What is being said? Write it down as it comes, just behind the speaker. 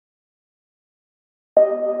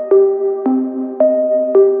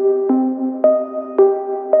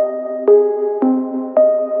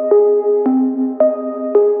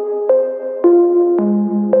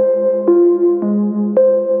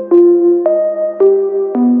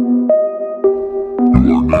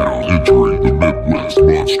entering the Midwest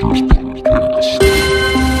Monsters Podcast.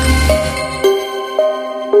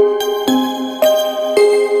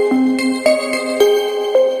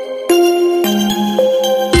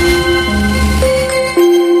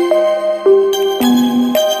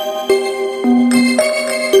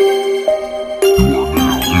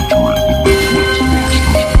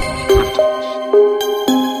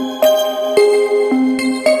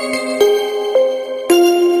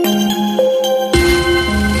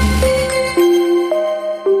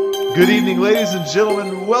 Good evening, ladies and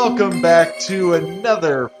gentlemen. Welcome back to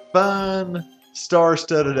another fun,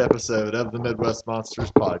 star-studded episode of the Midwest Monsters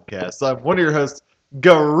Podcast. I'm one of your hosts,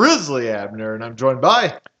 Grizzly Abner, and I'm joined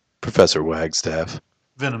by Professor Wagstaff.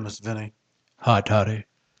 Venomous Vinny. Hot toddy.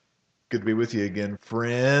 Good to be with you again,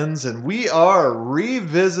 friends. And we are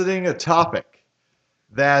revisiting a topic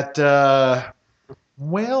that,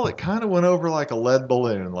 it kind of went over like a lead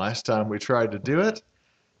balloon last time we tried to do it.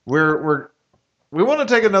 We want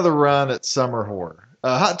to take another run at summer horror.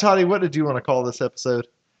 Hot Toddy, what did you want to call this episode?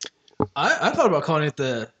 I thought about calling it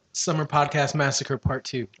the Summer Podcast Massacre Part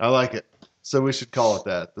 2. I like it. So we should call it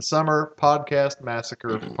that. The Summer Podcast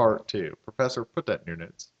Massacre Part 2. Professor, put that in your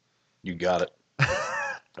notes. You got it.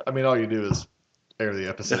 I mean, all you do is air the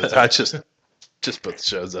episodes. I just put the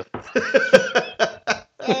shows up.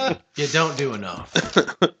 You don't do enough.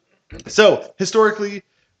 So, historically,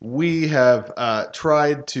 we have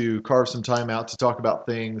tried to carve some time out to talk about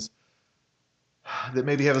things that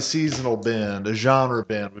maybe have a seasonal bend, a genre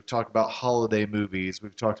bend. We've talked about holiday movies.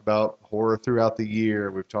 We've talked about horror throughout the year.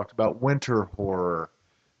 We've talked about winter horror.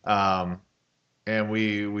 And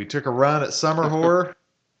we took a run at summer horror,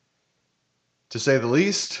 to say the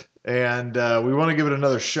least. And we want to give it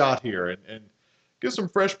another shot here and give some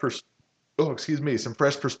fresh some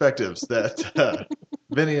fresh perspectives that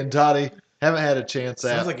Vinny and Toddy haven't had a chance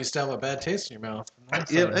at. Sounds like you still have a bad taste in your mouth.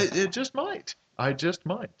 It just might. I just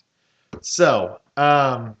might. So,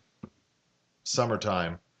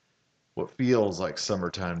 summertime. What feels like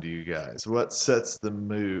summertime to you guys? What sets the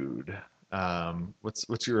mood?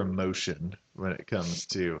 What's your emotion when it comes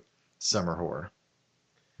to summer horror?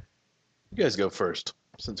 You guys go first,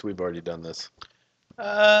 since we've already done this.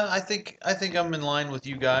 I think I'm in line with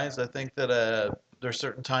you guys. I think that there are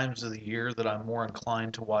certain times of the year that I'm more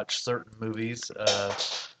inclined to watch certain movies,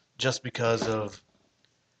 just because of,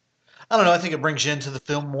 I don't know. I think it brings you into the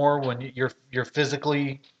film more when you're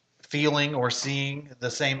physically feeling or seeing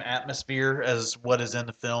the same atmosphere as what is in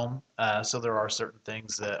the film. So there are certain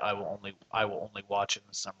things that I will only watch in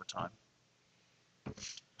the summertime.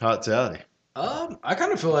 Hot Toddy. I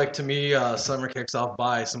kind of feel like, to me, summer kicks off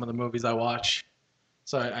by some of the movies I watch.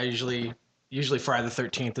 So I usually Friday the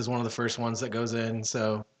 13th is one of the first ones that goes in.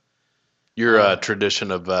 So Your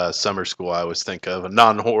tradition of summer school, I always think of a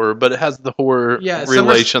non-horror, but it has the horror Yeah,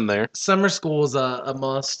 relation there. summer school is a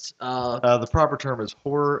must. The proper term is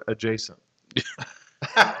horror adjacent.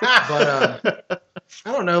 But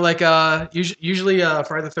I don't know, like usually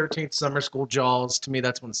Friday the 13th, summer school, Jaws. To me,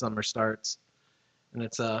 that's when summer starts, and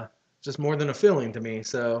it's just more than a feeling to me.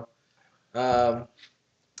 So I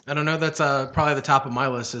don't know. That's probably the top of my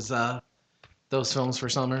list is those films for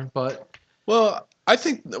summer. But Well, I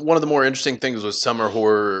think one of the more interesting things with summer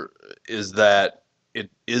horror is that it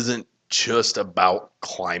isn't just about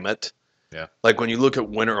climate. Yeah. Like when you look at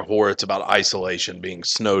winter horror, it's about isolation, being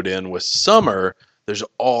snowed in. With summer, there's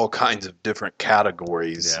all kinds of different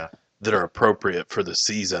categories that are appropriate for the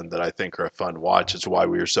season that I think are a fun watch. It's why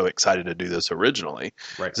we were so excited to do this originally.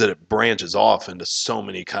 Right. Is that it branches off into so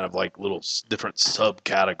many kind of like little different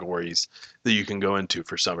subcategories that you can go into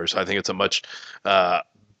for summer. So I think it's a much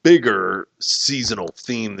bigger seasonal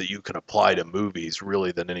theme that you can apply to movies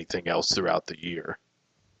really than anything else throughout the year.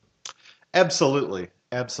 Absolutely.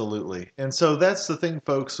 And so that's the thing,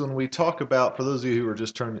 folks, when we talk about, for those of you who are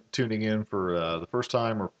just tuning in for the first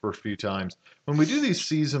time or first few times, when we do these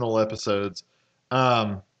seasonal episodes,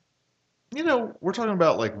 we're talking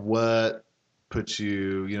about like what puts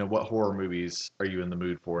you, what horror movies are you in the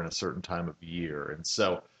mood for in a certain time of year. And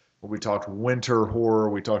so when we talked winter horror,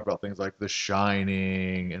 we talked about things like The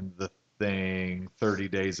Shining and The Thing, 30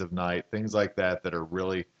 Days of Night, things like that are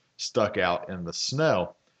really stuck out in the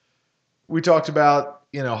snow. We talked about,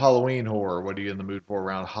 Halloween horror. What are you in the mood for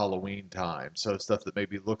around Halloween time? So stuff that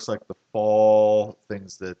maybe looks like the fall,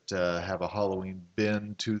 things that have a Halloween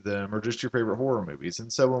bend to them, or just your favorite horror movies.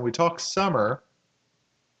 And so when we talk summer,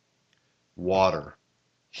 water,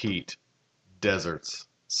 heat, deserts,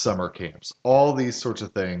 summer camps, all these sorts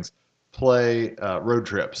of things play, road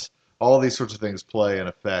trips, all these sorts of things play an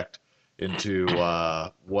effect into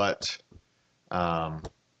what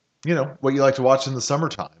you like to watch in the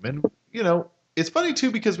summertime. And, it's funny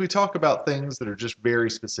too because we talk about things that are just very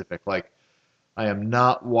specific. Like, I am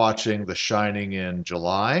not watching The Shining in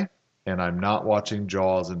July, and I'm not watching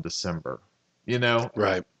Jaws in December. You know,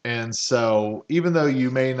 Right. and so even though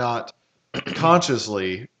you may not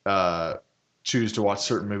consciously choose to watch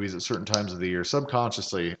certain movies at certain times of the year,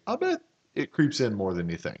 subconsciously, I bet it creeps in more than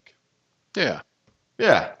you think. Yeah.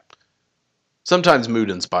 Yeah, Sometimes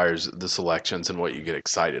mood inspires the selections and what you get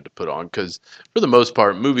excited to put on because, for the most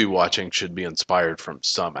part, movie watching should be inspired from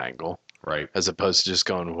some angle right. as opposed to just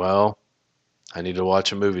going, well, I need to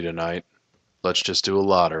watch a movie tonight. Let's just do a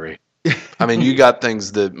lottery. I mean, you got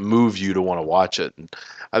things that move you to want to watch it. And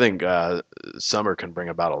I think summer can bring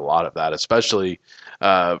about a lot of that, especially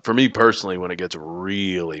for me personally, when it gets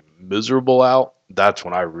really miserable out. That's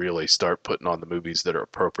when I really start putting on the movies that are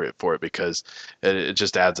appropriate for it because it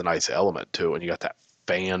just adds a nice element to it. When you got that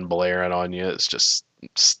fan blaring on you, it's just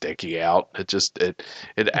sticky out.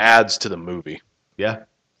 It adds to the movie. Yeah,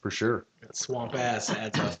 for sure. Swamp ass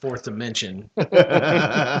adds a fourth dimension.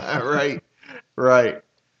 Right, right.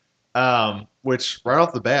 Which right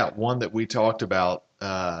off the bat, one that we talked about, when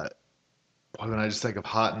I just think of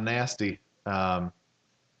Hot and Nasty,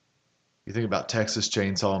 you think about Texas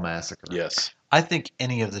Chainsaw Massacre. Yes. I think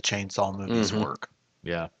any of the Chainsaw movies Mhm. work.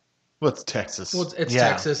 Yeah. What's Texas? Well, it's Yeah,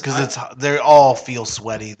 Texas. because they all feel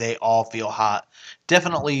sweaty. They all feel hot.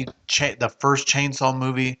 Definitely, the first Chainsaw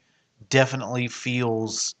movie definitely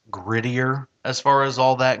feels grittier as far as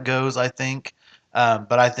all that goes. I think,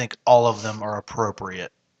 but I think all of them are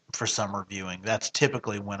appropriate for summer viewing. That's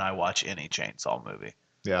typically when I watch any Chainsaw movie.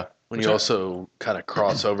 Yeah. When you also kind of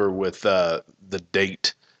cross over with the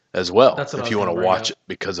date as well. That's what I If was you want to gonna bring watch up. it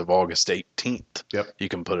because of August 18th, Yep. you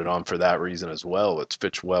can put it on for that reason as well. It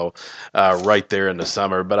fits well right there in the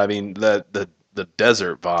summer. But I mean, the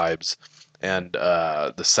desert vibes and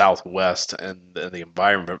the Southwest and the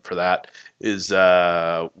environment for that is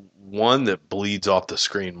one that bleeds off the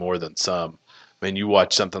screen more than some. I mean, you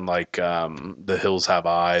watch something like The Hills Have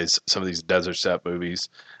Eyes, some of these desert set movies,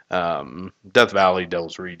 Death Valley,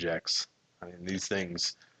 Devil's Rejects. I mean, these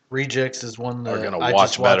things Rejects is one that are going to I watch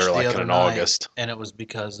just watched better the like other in night, August. and it was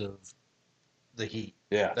because of the heat.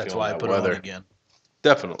 Yeah, That's feeling why I that put weather. it on again.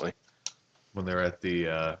 Definitely. When they're at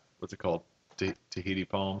the, what's it called? Tahiti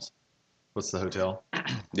Palms? What's the hotel?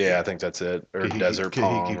 Yeah, I think that's it. Or Desert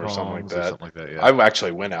Palm or something like Palms or that. something like that, yeah. I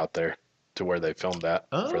actually went out there to where they filmed that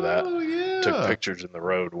for that. Oh, yeah. Took pictures in the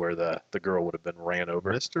road where the girl would have been ran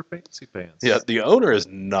over. Mr. Fancy Pants. Yeah, the owner is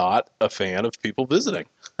not a fan of people visiting.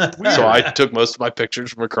 Weird. So I took most of my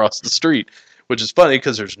pictures from across the street, which is funny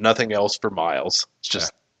because there's nothing else for miles. It's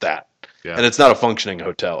just that. Yeah. And it's not a functioning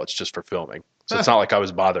hotel. It's just for filming. So it's not like I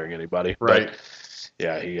was bothering anybody. Right. But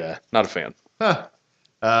yeah, he not a fan. Huh.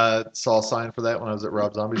 Saw a sign for that when I was at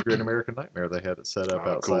Rob Zombie's Great American Nightmare. They had it set up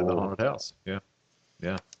Oh, outside the cool. haunted house. Yeah.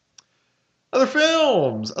 Yeah. Other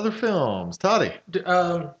films. Toddy.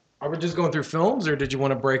 Are we just going through films, or did you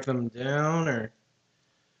want to break them down, or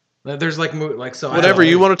there's like so Whatever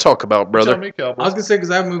you want to talk about, brother. Tell me, Cowboy. I was gonna say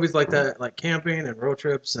because I have movies like that, like camping and road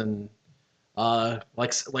trips and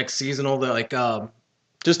like seasonal. That like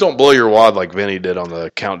Just don't blow your wad like Vinny did on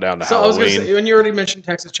the countdown to so I was Halloween. gonna say, when you already mentioned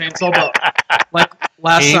Texas Chainsaw, but like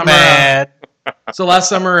last He summer. mad. So last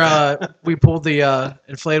summer, we pulled the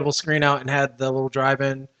inflatable screen out and had the little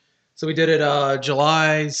drive-in. So we did it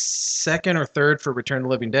July 2nd or 3rd for Return of the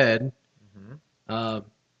Living Dead.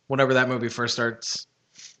 Whenever that movie first starts.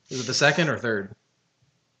 Is it the 2nd or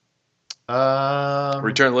 3rd?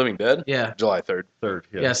 Return of the Living Dead? Yeah. July 3rd. Third.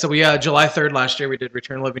 Yeah, so we July 3rd last year we did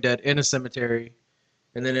Return of the Living Dead in a cemetery.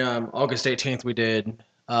 And then August 18th we did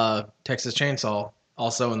Texas Chainsaw,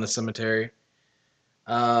 also in the cemetery.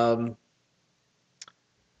 I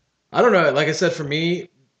don't know. Like I said, for me,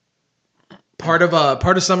 part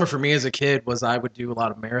of summer for me as a kid was I would do a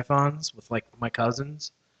lot of marathons with like my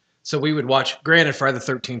cousins. So we would watch. Granted, Friday the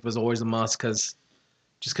 13th was always a must because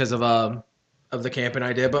of the camping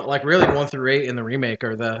I did. But like really 1 through 8 in the remake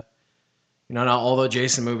are the, not all the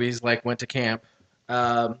Jason movies like went to camp.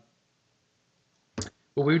 But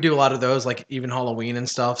we would do a lot of those, like even Halloween and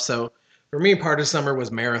stuff. So for me, part of summer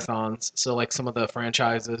was marathons. So like some of the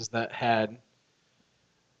franchises that had.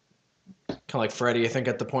 Kind of like Freddy, I think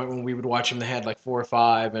at the point when we would watch him, they had like 4 or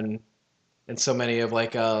 5, and so many of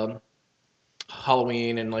like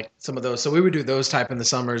Halloween and like some of those. So we would do those type in the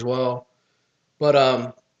summer as well.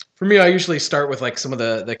 But for me, I usually start with like some of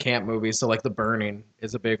the camp movies. So like The Burning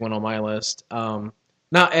is a big one on my list. Not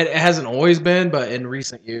it hasn't always been, but in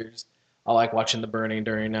recent years, I like watching The Burning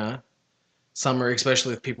during summer,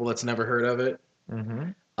 especially with people that's never heard of it.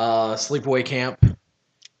 Mm-hmm. Sleepaway Camp.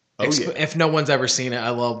 Oh, yeah. If no one's ever seen it, I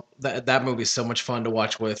love that movie is so much fun to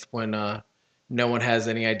watch with when no one has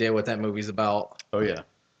any idea what that movie's about. Oh yeah,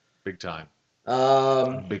 big time,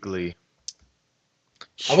 bigly.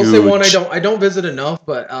 I will say one Huge. I don't visit enough,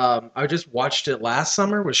 but I just watched it last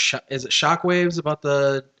summer. Is it Shockwaves about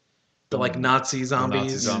the like Nazi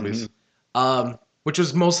zombies? Nazi zombies. Which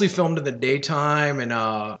was mostly filmed in the daytime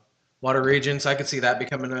and water regions. I could see that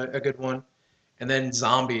becoming a good one. And then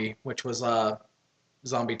Zombie, which was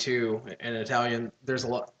Zombie 2 in Italian. There's a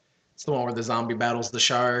lot. It's the one where the zombie battles the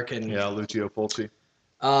shark and Yeah, Lucio Fulci.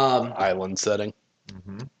 Island setting.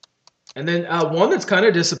 Mm-hmm. And then one that's kind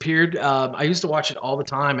of disappeared. I used to watch it all the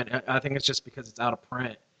time, and I think it's just because it's out of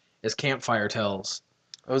print. Is Campfire Tales.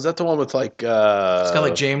 Oh, is that the one with like? It's got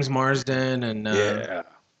like James Marsden and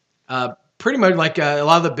Yeah. pretty much like a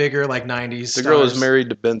lot of the bigger like '90s. The girl is stars. married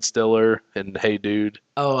to Ben Stiller and Hey Dude.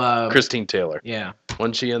 Oh, Christine Taylor. yeah.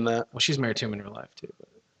 Wasn't she in that? Well, she's married to him in real life too.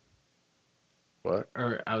 What?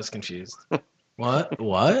 Or I was confused. What?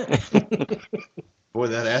 What? Boy,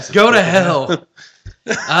 that ass. is Go to kicking. hell.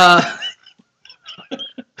 I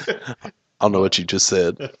don't know what you just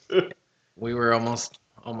said. We were almost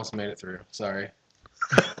made it through. Sorry.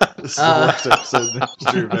 This is the worst episode in the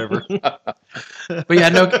history of ever. But yeah,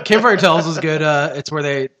 no, Campfire Tales is good. It's where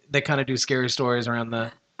they kind of do scary stories around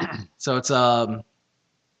the. So it's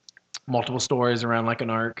multiple stories around like an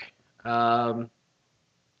arc.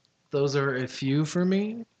 Those are a few for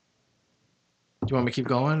me. Do you want me to keep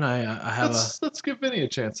going? I have Let's give Vinny a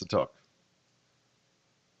chance to talk.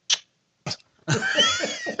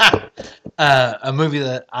 A movie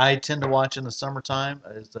that I tend to watch in the summertime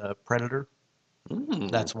is Predator.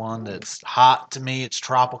 That's one that's hot to me. It's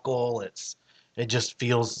tropical. It just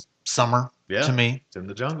feels summer Yeah. to me. It's in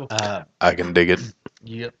the jungle. I can dig it.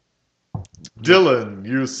 Yep. Dylan,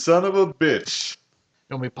 you son of a bitch.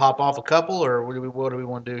 You want me to pop off a couple, or what do we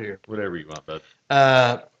want to do here? Whatever you want, bud.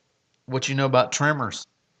 What you know about Tremors?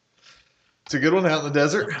 It's a good one out in the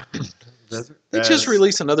desert. They just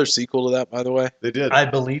released another sequel to that, by the They did. I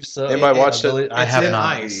believe so. Anybody watched it? I have in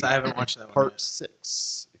not. Ice. I haven't watched that one. Part Yet.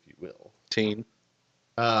 6, if you will. Teen.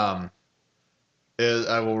 I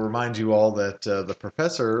will remind you all that the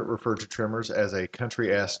professor referred to Tremors as a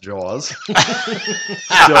country-ass Jaws. still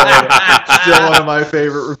one of my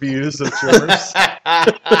favorite reviews of Tremors.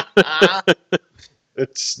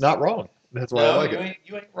 It's not wrong. That's why I like it.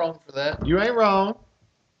 You ain't wrong for that. You ain't wrong.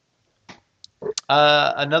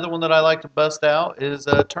 Another one that I like to bust out is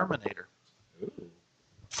Terminator.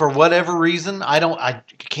 For whatever reason, I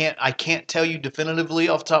can't tell you definitively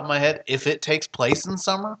off the top of my head if it takes place in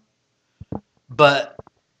summer, but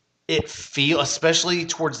especially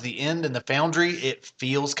towards the end in the Foundry, it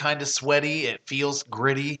feels kind of sweaty. It feels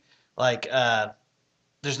gritty. Like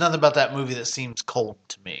there's nothing about that movie that seems cold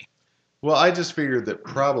to me. Well, I just figured that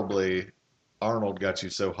probably Arnold got you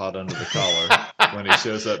so hot under the collar when he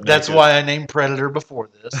shows up. That's naked. why I named Predator before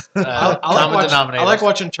this. I like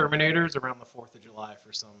watching Terminators around the 4th of July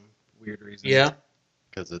for some weird reason. Yeah.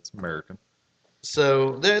 Because it's American.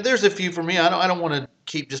 So there's a few for me. I don't want to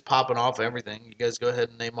keep just popping off everything. You guys go ahead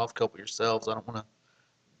and name off a couple yourselves. I don't want to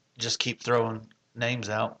just keep throwing names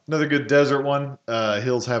out. Another good desert one.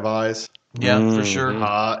 Hills Have Eyes. Yeah, for sure.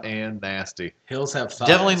 Hot and nasty. Hills Have Thighs.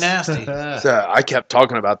 Definitely nasty. So I kept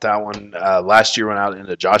talking about that one last year. Went out in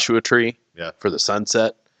the Joshua Tree for the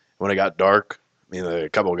sunset. When it got dark, a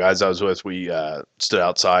couple of guys I was with, we stood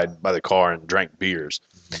outside by the car and drank beers.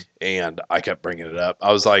 And I kept bringing it up.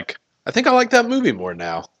 I was like, I think I like that movie more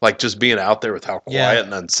now. Like just being out there with how quiet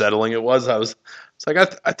and unsettling it was. It's like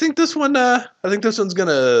I think this one. I think this one's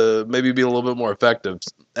gonna maybe be a little bit more effective,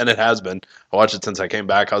 and it has been. I watched it since I came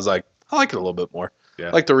back. I was like, I like it a little bit more. Yeah.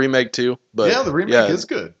 I like the remake too. But yeah, the remake is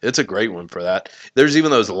good. It's a great one for that. There's even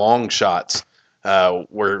those long shots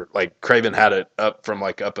where like Craven had it up from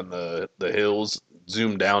like up in the hills,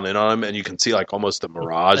 zoomed down in on him, and you can see like almost the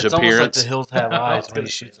mirage It's appearance. almost like the hills have eyes when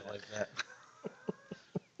he shoots it like that.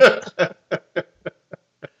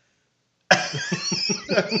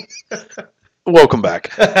 Welcome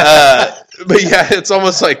back. But yeah, it's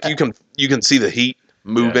almost like you can see the heat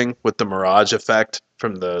moving with the mirage effect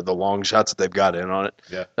from the long shots that they've got in on it.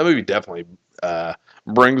 Yeah. That movie definitely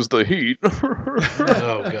brings the heat.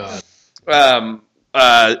 Oh God.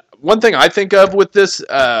 One thing I think of with this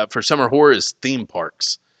for summer horror is theme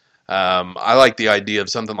parks. I like the idea of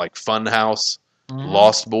something like Funhouse,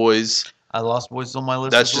 Lost Boys. Lost Boys on my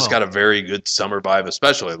list. That's just got a very good summer vibe,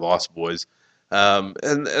 especially Lost Boys.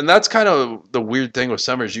 And that's kind of the weird thing with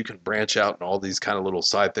summer is you can branch out in all these kind of little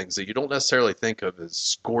side things that you don't necessarily think of as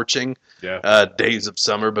scorching days of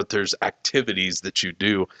summer, but there's activities that you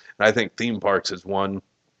do. And I think theme parks is one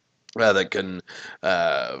that can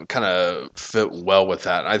kind of fit well with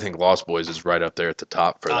that. And I think Lost Boys is right up there at the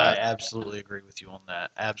top for I that. absolutely agree with you on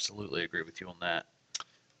that. Absolutely agree with you on that.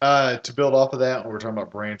 To build off of that, we're talking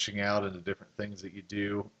about branching out into different things that you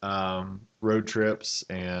do, road trips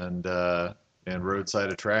and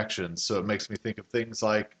roadside attractions. So it makes me think of things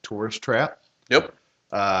like Tourist Trap, Yep.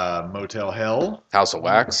 Motel Hell, House of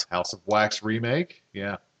Wax. House of Wax remake,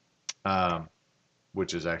 yeah,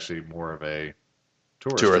 which is actually more of a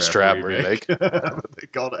Tourist Trap remake. They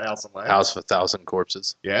called it House of Wax. House of a Thousand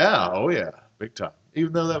Corpses. Yeah, oh yeah, big time.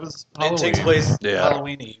 Even though that was Halloween. It takes place Yeah.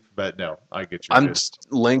 Halloween Eve. But no, I get you. I'm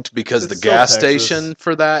linked because It's the still gas Texas. station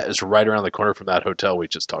for that is right around the corner from that hotel we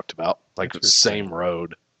just talked about. Like the Interesting. same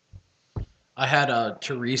road. I had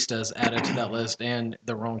Turistas added to that list and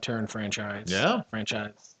the Wrong Turn franchise. Yeah.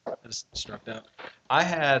 Franchise. I just struck out. I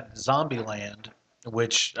had Zombieland,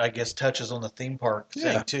 which I guess touches on the theme park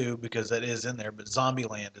Yeah. thing too, because that is in there. But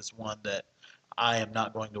Zombieland is one that I am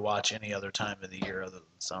not going to watch any other time of the year other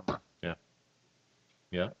than summer.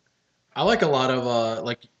 I like a lot of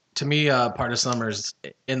to me part of summer is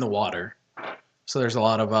in the water. So there's a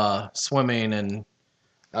lot of swimming and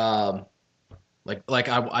I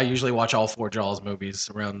usually watch all four Jaws movies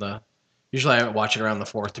around the. Usually I watch it around the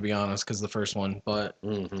 4th to be honest because the first one, but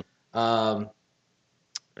and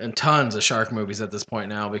tons of shark movies at this point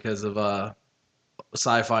now because of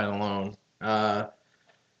sci-fi alone.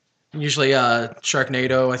 Usually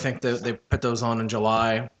Sharknado. I think they put those on in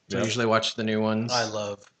July. So I Yep. usually watch the new ones.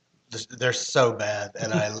 They're so bad,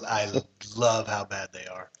 and I love how bad they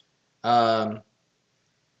are.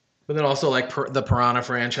 But then also like the Piranha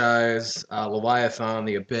franchise, Leviathan,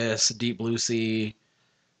 The Abyss, Deep Blue Sea,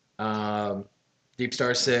 Deep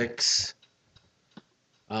Star 6.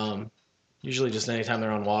 Usually just anytime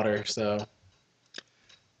they're on water. So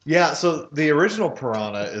Yeah, so the original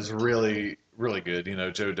Piranha is really, really good. You know,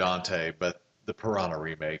 Joe Dante, but the Piranha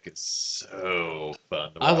remake is so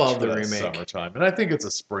fun to watch. I love for the that remake. Summertime, and I think it's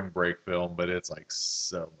a spring break film, but it's like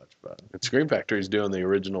so much fun. And Scream Factory's doing the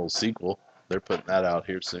original sequel. They're putting that out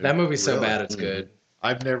here soon. that movie's so Really? bad it's Mhm. good.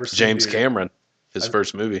 I've never seen James the- Cameron, his I've-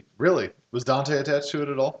 first movie. Really, was Dante attached to it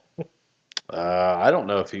at all? I don't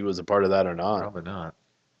know if he was a part of that or not. Probably not.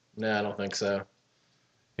 No, I don't think so.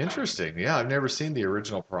 Interesting. Yeah, I've never seen the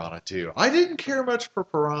original Piranha 2. I didn't care much for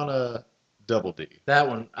Piranha Double D. That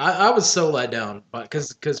one, I was so let down, but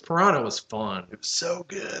because Piranha was fun, It was so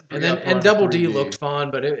good. and Yeah, then Piranha Double D 3D. looked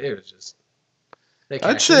fun, but it was just.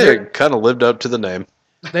 I'd say it kind of lived up to the name.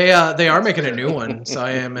 They are making a new one, so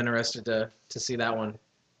I am interested to see that one.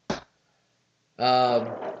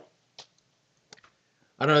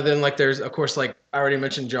 I don't know. Then like there's of course like I already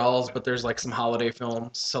mentioned Jaws, but there's like some holiday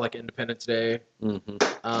films, so like Independence Day. Mm-hmm.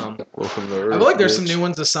 Welcome to I Earth, feel like there's some bitch. new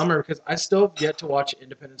ones this summer because I still have yet to watch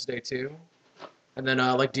Independence Day 2. And then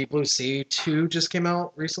like Deep Blue Sea 2 just came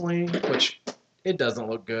out recently, which it doesn't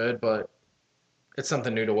look good, but it's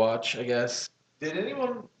something new to watch, I guess. Did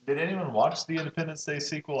anyone watch the Independence Day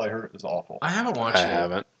sequel? I heard it was awful. I haven't watched I it.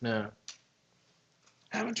 haven't. No.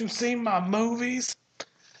 Haven't you seen my movies?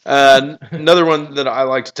 Another one that I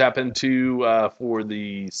like to tap into for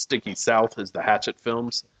the Sticky South is the Hatchet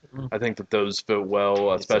films. I think that those fit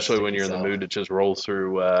well, especially when Sticky you're in the South. mood to just roll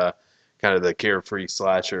through kind of the carefree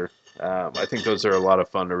slasher. I think those are a lot of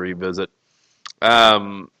fun to revisit.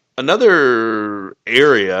 Another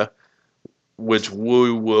area which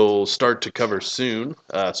we will start to cover soon.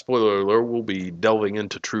 Spoiler alert, we'll be delving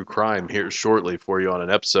into true crime here shortly for you on an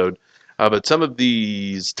episode. But some of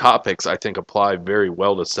these topics, I think, apply very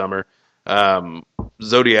well to summer.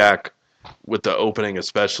 Zodiac, with the opening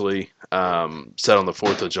especially, set on the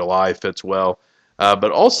 4th of July, fits well.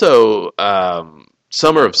 But also,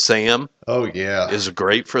 Summer of Sam Oh yeah. is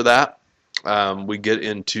great for that. We get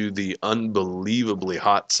into the unbelievably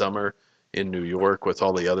hot summer in New York with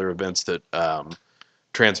all the other events that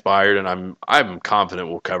transpired, and I'm confident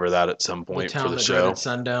we'll cover that at some The point Town for the That show. Dreaded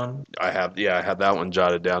Sundown. I had that one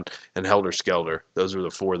jotted down, and Helter Skelter. Those were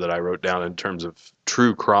the 4 that I wrote down in terms of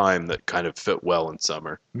true crime that kind of fit well in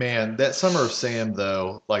summer. Man, that Summer of Sam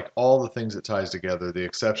though, like all the things it ties together, the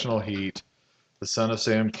exceptional heat, the Son of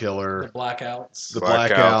Sam The killer, Blackouts. The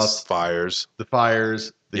blackouts, fires, the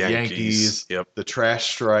fires, the Yankees, Yep, the trash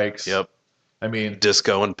strikes. yep. I mean,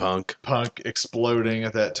 Disco and punk. punk exploding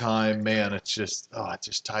at that time. Man, it just ties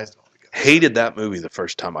it all together. Hated that movie the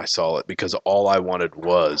first time I saw it because all I wanted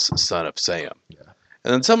was Son of Sam. Yeah.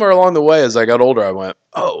 And then somewhere along the way, as I got older, I went,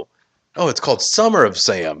 oh, it's called Summer of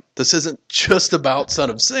Sam. This isn't just about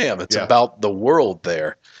Son of Sam. It's Yeah. about the world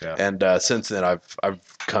there. Yeah. And since then, I've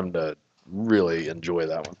come to really enjoy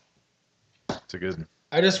that one. It's a good one.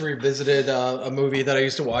 I just revisited a movie that I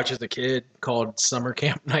used to watch as a kid called Summer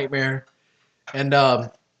Camp Nightmare, and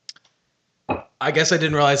I guess I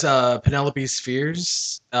didn't realize Penelope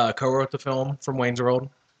Spheres co-wrote the film from Wayne's World.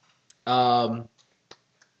 Um,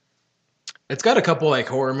 it's got a couple like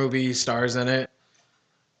horror movie stars in it,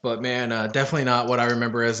 but man, definitely not what I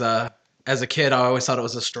remember as a kid. I always thought it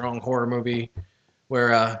was a strong horror movie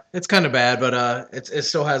where it's kind of bad, but it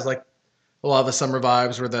still has like a lot of the summer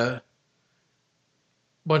vibes where the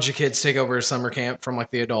bunch of kids take over a summer camp from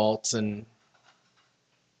like the adults and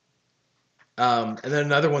then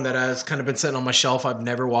another one that has kind of been sitting on my shelf I've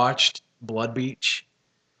never watched, Blood Beach.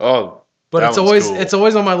 Oh, But that it's one's always cool. it's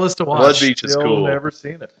always on my list to watch. Blood Beach is Still cool. never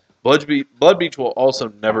seen it. Blood Beach will also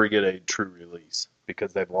never get a true release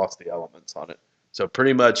because they've lost the elements on it. So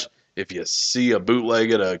pretty much, if you see a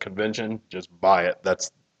bootleg at a convention, just buy it.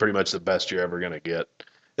 That's pretty much the best you're ever gonna get.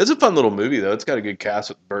 It's a fun little movie though. It's got a good cast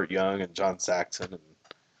with Burt Young and John Saxon, and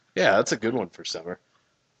yeah, that's a good one for summer.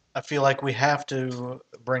 I feel like we have to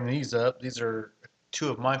bring these up. These are two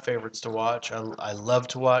of my favorites to watch. I love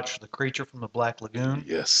to watch The Creature from the Black Lagoon,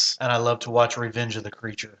 Yes. and I love to watch Revenge of the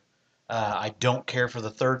Creature. I don't care for the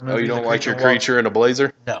third movie. Oh, you don't The like your Walks- creature in a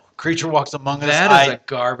blazer? No, Creature Walks Among Us. That is a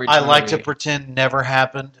garbage I like to movie. pretend never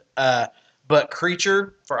happened. But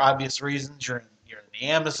Creature, for obvious reasons, you're in the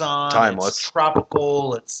Amazon. Timeless. It's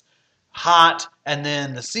tropical. It's hot. And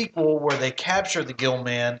then the sequel where they capture the Gill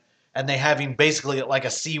Man and they have him basically at like a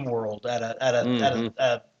Sea World at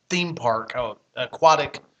a theme park,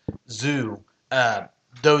 aquatic zoo.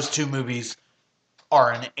 Those two movies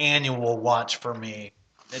are an annual watch for me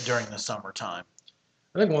during the summertime.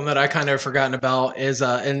 I think one that I kind of forgotten about is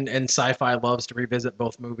and sci-fi loves to revisit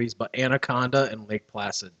both movies, but Anaconda and Lake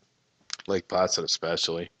Placid. Lake Placid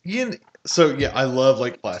especially. So yeah, I love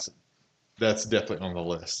Lake Placid. That's definitely on the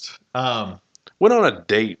list. Went on a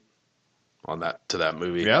date on that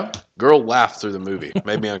movie. Yeah. Girl laughed through the movie.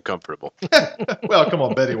 Made me uncomfortable. Well, come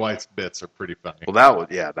on, Betty White's bits are pretty funny. Well, that was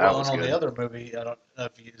that Well, was and on good. the other movie, I don't know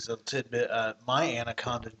if you use a tidbit. My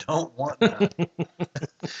Anaconda don't want that.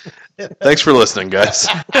 Thanks for listening, guys.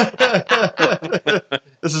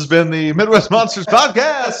 This has been the Midwest Monsters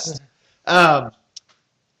podcast.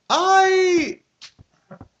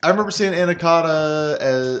 I remember seeing Anaconda.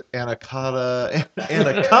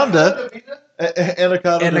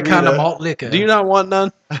 Anaconda malt liquor. Do you not want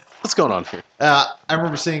none? What's going on here? I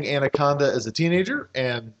remember seeing Anaconda as a teenager,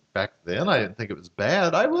 and back then I didn't think it was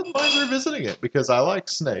bad. I wouldn't mind revisiting it because I like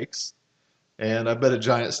snakes, and I bet a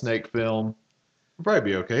giant snake film would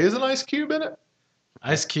probably be okay. Is an Ice Cube in it?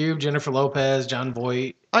 Ice Cube, Jennifer Lopez, John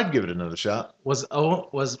Voight. I'd give it another shot. Was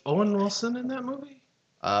Owen Wilson in that movie?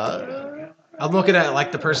 Uh, I'm looking at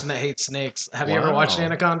like the person that hates snakes. Have you ever Wow. watched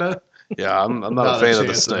Anaconda? Yeah, I'm not Not a a fan of the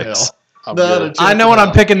chance in snakes. hell. I'm Not good. a chance I know in what I'm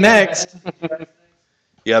hell. picking next.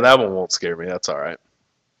 Yeah, that one won't scare me. That's all right.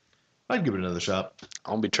 I'd give it another shot.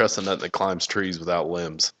 I won't be trusting nothing that climbs trees without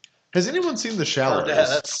limbs. Has anyone seen The Shallows? Yeah,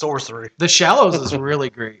 that's sorcery. The Shallows is really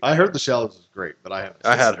great. I heard The Shallows is great, but I haven't.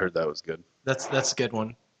 I seen had it. heard that was good. That's a good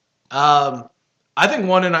one. I think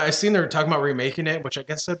one, and I seen they were talking about remaking it, which I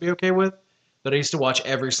guess I'd be okay with. That I used to watch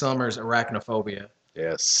every summer is Arachnophobia.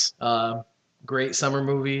 Yes. Great summer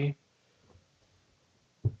movie.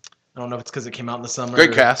 I don't know if it's because it came out in the summer.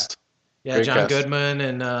 Great cast. Yeah, Great John cast. Goodman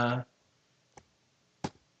and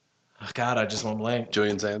God, I just went blank.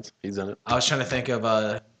 Julian Sands. He's in it. I was trying to think of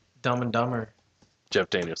Dumb and Dumber. Jeff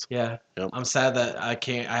Daniels. Yeah, Yep. I'm sad that I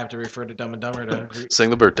have to refer to Dumb and Dumber to. Sing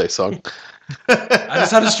the birthday song. I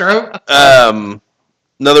just had a stroke.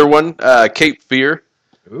 Another one, Cape Fear.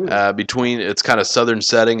 Ooh. Between its kind of southern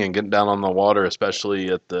setting and getting down on the water, especially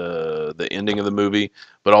at the ending of the movie,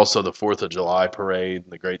 but also the 4th of July parade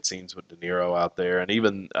and the great scenes with De Niro out there, and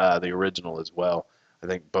even the original as well. I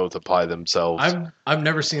think both apply themselves. I've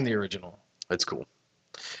never seen the original. It's cool.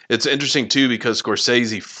 It's interesting too because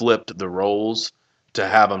Scorsese flipped the roles to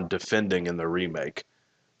have them defending in the remake.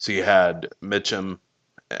 So you had Mitchum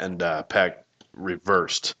and Peck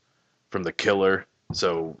reversed from the killer.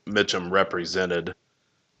 So Mitchum represented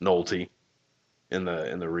Nolte in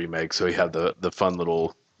the remake. So he had the fun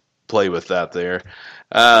little play with that there.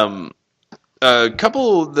 A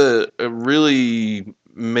couple that really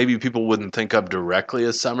maybe people wouldn't think of directly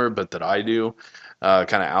as summer, but that I do,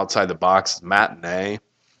 kind of outside the box, Matinee.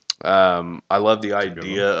 I love the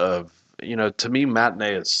idea of, to me,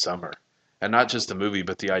 Matinee is summer. And not just the movie,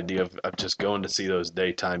 but the idea of just going to see those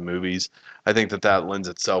daytime movies. I think that lends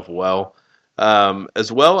itself well.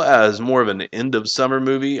 As well as more of an end of summer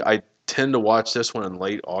movie, I tend to watch this one in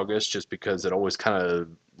late August just because it always kind of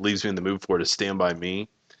leaves me in the mood for it, is Stand By Me.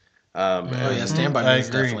 Oh yeah, Stand By I Me is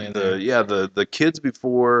agree. definitely in there. The kids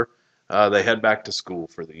before They head back to school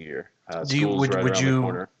for the year. School's right would around the you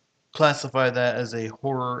corner. classify that as a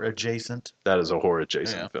horror adjacent? That is a horror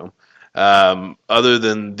adjacent Yeah. film. Other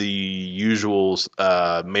than the usual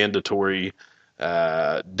mandatory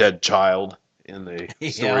dead child in the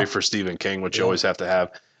story Yeah. for Stephen King, which you Yeah. always have to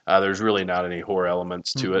have, there's really not any horror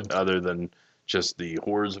elements to it other than just the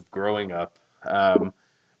horrors of growing up.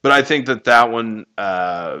 But I think that one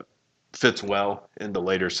fits well into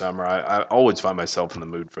later summer. I always find myself in the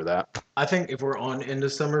mood for that. I think if we're on into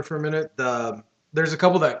summer for a minute, there's a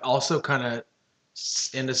couple that also kind of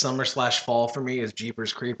into summer / fall for me is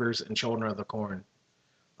Jeepers Creepers and Children of the Corn,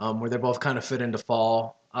 where they both kind of fit into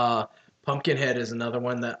fall. Pumpkinhead is another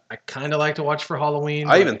one that I kind of like to watch for Halloween.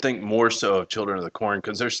 I but- even think more so of Children of the Corn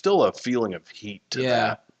because there's still a feeling of heat to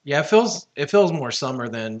that. Yeah, it feels more summer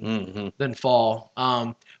than fall.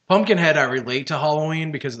 Pumpkinhead I relate to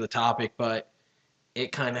Halloween because of the topic, but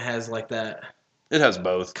it kind of has like that, It has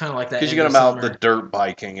both. kind of like that. Because you end get of them out summer. the dirt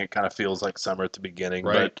biking, it kind of feels like summer at the beginning,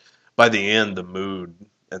 Right. but by the end, the mood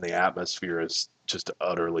and the atmosphere is just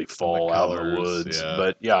utterly fall out in the colors, woods. yeah.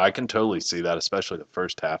 But yeah, I can totally see that, especially the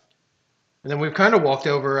first half. And then we've kind of walked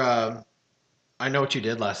over. I Know What You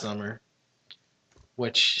Did Last Summer,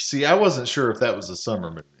 which See, I wasn't sure if that was a summer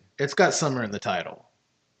movie. it's got summer in the title.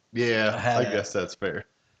 Yeah, I had I it. guess that's fair.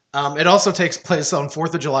 It also takes place on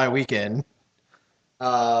 4th of July weekend.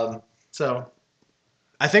 So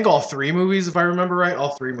I think all three movies, if I remember right,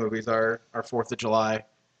 all three movies are 4th of July.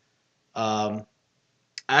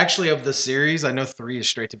 Actually, of the series, I know 3 is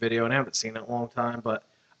straight to video, and I haven't seen it in a long time, but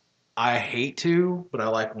I hate 2, but I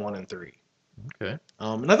like 1 and 3. Okay.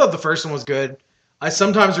 And I thought the first one was good. I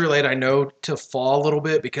sometimes relate, I know, to fall a little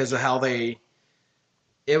bit because of how they.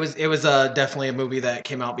 It was definitely a movie that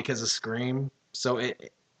came out because of Scream, so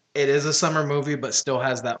it is a summer movie, but still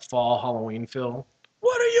has that fall Halloween feel.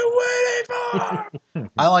 What are you waiting for?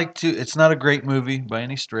 I like to. It's not a great movie by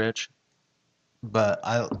any stretch, but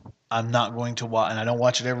I'm not going to watch, and I don't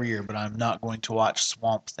watch it every year, but I'm not going to watch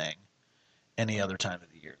Swamp Thing any other time of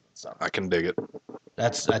the year than summer. I can dig it.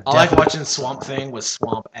 That's I like watching Swamp Thing with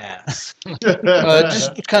swamp ass. It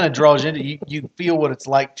just kind of draws you into you feel what it's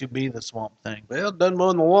like to be the Swamp Thing. Well, done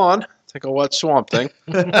mowing the lawn. I think I'll watch Swamp Thing.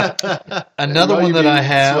 Another Well, one you that mean I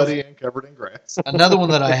have. sweaty and covered in grass. Another one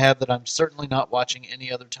that I have that I'm certainly not watching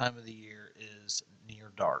any other time of the year is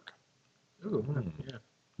Near Dark. Ooh, yeah.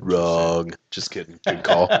 Wrong. Just kidding. Good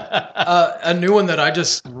call. A new one that I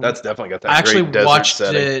just That's definitely got that I actually great desert watched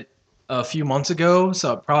setting. it a few months ago,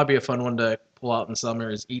 so it'd probably be a fun one to pull out in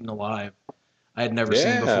summer. Is Eaten Alive. I had never seen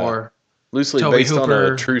Yeah. before. Loosely Toby based on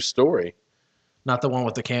Hooper. a true story. Not the one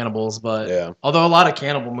with the cannibals, but Yeah. although a lot of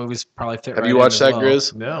cannibal movies probably fit. Have right you in watched as that, well.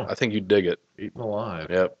 Grizz? No, I think you'd dig it. eaten alive.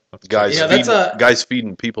 Yep. Guys, Yeah, that's guys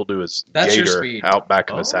feeding people to his That's your gator speed. out back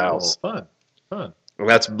of his Oh, house. Fun. And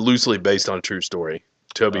that's loosely based on a true story.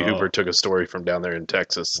 Toby Oh. Hooper took a story from down there in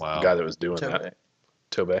Texas. Wow. The guy that was doing that.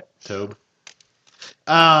 Toby. Tobe.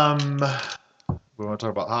 We want to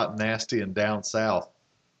talk about hot and nasty and down south.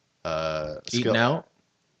 Eaten out.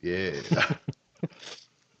 Yeah.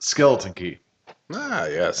 Skeleton Key. Ah,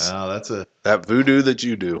 yes. That's a That voodoo that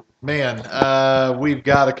you do. man. We've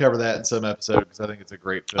got to cover that in some episode because I think it's a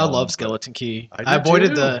great film. I love Skeleton Key. I I do avoided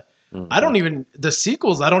too. the. Mhm. I don't even the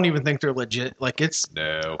sequels. I don't even think they're legit. Like it's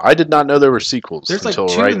No. I did not know there were sequels there's like until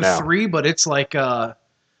 2 right and now. 3, but it's like I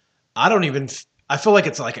don't even. I feel like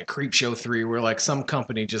it's like a Creep Show 3, where like some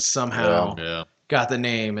company just somehow Yeah. got the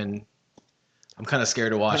name, and I'm kind of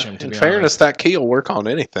scared to watch them. To In be fairness, that key will work on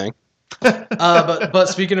anything. honest. But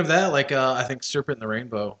speaking of that, like I think Serpent and the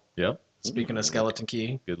Rainbow. Yep. Speaking of Skeleton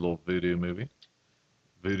Key, Good little voodoo movie.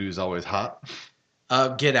 Voodoo's always hot.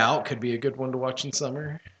 Get Out could be a good one to watch in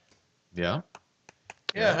summer. Yeah.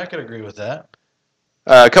 Yeah, I could agree with that.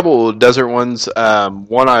 A couple of desert ones.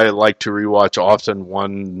 One I like to rewatch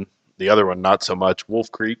often. The other one not so much.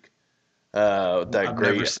 Wolf Creek. I've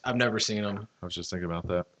never seen them. I was just thinking about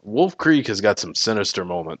that. Wolf Creek has got some sinister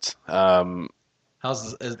moments.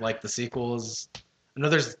 How's is like the sequels? I know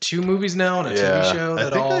there's 2 movies now and a Yeah. TV show I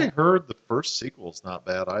that think all. I heard the first sequel's not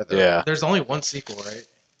bad either. Yeah, There's only one sequel, right?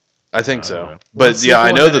 I think I so. don't know. But One yeah, I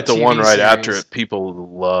sequel know and that a the one TV right after series. it, people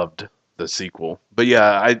loved the sequel. But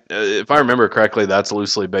yeah, if I remember correctly, that's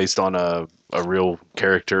loosely based on a real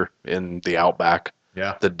character in the Outback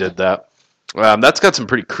Yeah. that did that. That's got some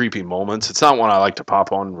pretty creepy moments. It's not one I like to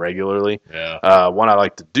pop on regularly. Yeah. One I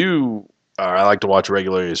like to do, or I like to watch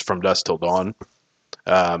regularly, is From Dusk Till Dawn.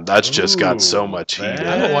 That's just got so Ooh, much heat. I in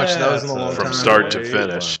haven't it. watched those in a that's long From time. start to way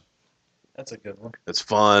finish. fun. That's a good one. It's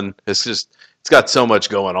fun. It's got so much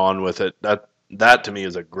going on with it. That to me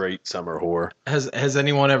is a great summer horror. Has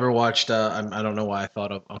anyone ever watched? I don't know why I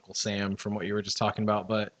thought of Uncle Sam from what you were just talking about,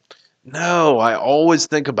 but No, I always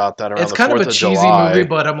think about that around It's the kind 4th of a of cheesy July. movie,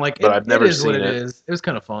 but I'm like, but I've never it is what seen it it. is. It was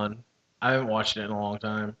kind of fun. I haven't watched it in a long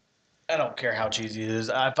time. I don't care how cheesy it is.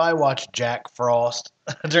 If I watch Jack Frost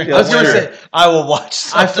during Yeah, the I was gonna winter, say, I will watch.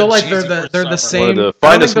 I feel something like cheesy they're for the summer. same. One of the I don't think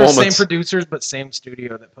finest they're the same moments. producers, but same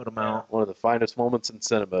studio that put them out. One of the finest moments in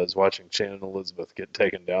cinema is watching Shannon Elizabeth get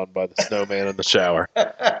taken down by the snowman in the shower.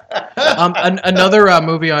 Another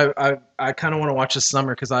movie I kind of want to watch this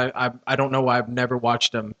summer because I don't know why I've never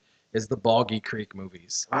watched them is the Boggy Creek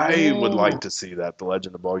movies. I would Ooh. like to see that, The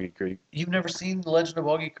Legend of Boggy Creek. You've never seen The Legend of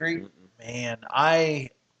Boggy Creek? Man, I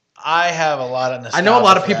have a lot of nostalgia. I know a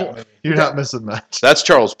lot of for that people- movie. You're not missing much. That's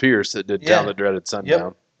Charles Pierce that did Yeah. Down the Dreaded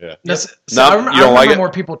Sundown. Yeah. No, Yep. so No, I you remember, don't like it? more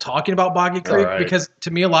people talking about Boggy Creek Alright. because to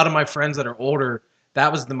me, a lot of my friends that are older,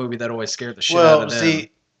 that was the movie that always scared the shit out Well, of them.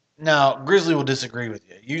 see, now Grizzly will disagree with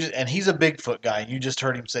you. And he's a Bigfoot guy. You just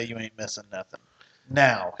heard him say you ain't missing nothing.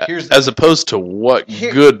 Now, here's As opposed to what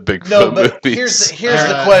Here- good Bigfoot no, but movies? here's the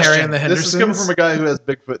Harry and question. the This is coming Hendersons. from a guy who has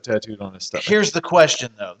Bigfoot tattooed on his stomach. Here's the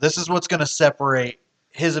question, though. This is what's going to separate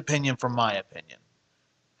his opinion from my opinion.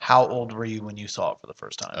 How old were you when you saw it for the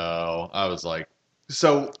first time? Oh, I was like,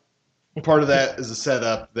 so part of that is a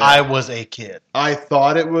setup that I was a kid. I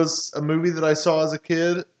thought it was a movie that I saw as a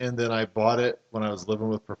kid, and then I bought it when I was living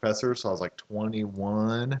with Professor, so I was like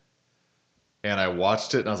 21, and I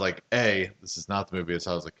watched it, and I was like, A, this is not the movie I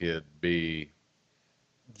saw as a kid. B,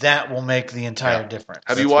 That will make the entire Yeah. difference.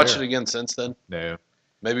 Have you That's watched fair. it again since then? no.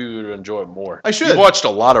 Maybe we would enjoy it more. I should. You've watched a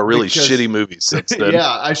lot of really Because- shitty movies since then. Yeah,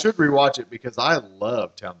 I should rewatch it because I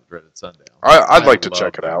love Town of the Dreaded Sundown. I'd like to love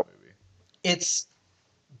check it that out. movie. It's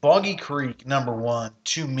Boggy Creek, number one,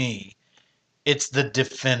 to me, it's the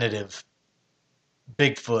definitive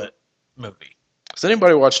Bigfoot movie. Has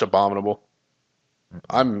anybody watched Abominable?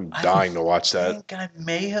 I'm I dying to watch I that. think I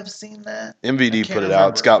may have seen that. I MVD can't put it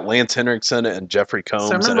out. It's remember. got Lance Henriksen in it and Jeffrey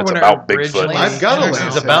Combs, and remember it's when it about originally- Bigfoot. I've got a It's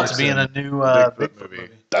Lance about to be in a Henriksen new Bigfoot Bigfoot movie.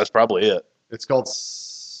 movie. That's probably it. It's called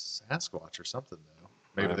Sasquatch or something, though.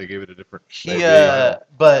 Maybe Right. they gave it a different. He,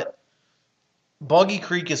 but Boggy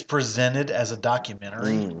Creek is presented as a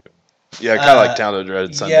documentary. Mm. Yeah, kind of like Uh, Town of the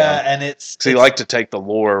Dreaded Sundown. Yeah, and it's Because he liked to take the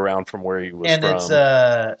lore around from where he was and from.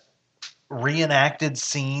 it's reenacted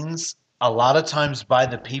scenes a lot of times by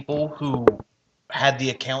the people who had the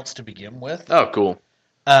accounts to begin with. Oh, cool.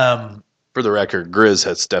 Um, For the record, Grizz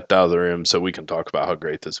has stepped out of the room, so we can talk about how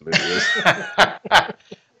great this movie is.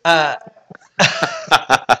 uh,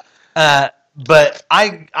 but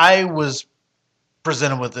I was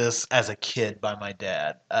presented with this as a kid by my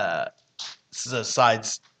dad. This is a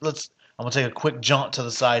sides. I'm gonna take a quick jaunt to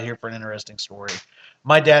the side here for an interesting story.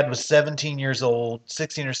 My dad was 17 years old,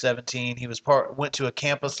 16 or 17. He was went to a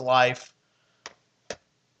campus life.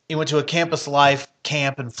 He went to a campus life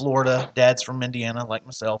camp in Florida. Dad's from Indiana, like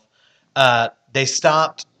myself. They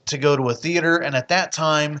stopped to go to a theater, and at that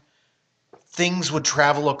time, things would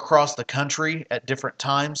travel across the country at different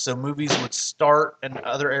times. So movies would start in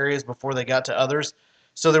other areas before they got to others.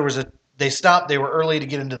 So they stopped. They were early to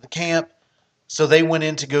get into the camp. So they went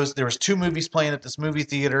in to go. There was 2 movies playing at this movie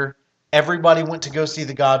theater. Everybody went to go see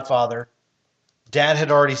The Godfather. Dad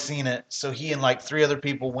had already seen it, so he and like 3 other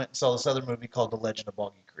people went and saw this other movie called The Legend of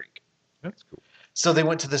Boggy Creek. That's cool. So they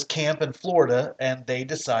went to this camp in Florida, and they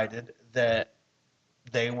decided that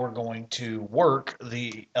they were going to work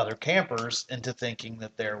the other campers into thinking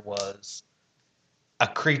that there was a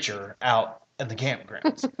creature out in the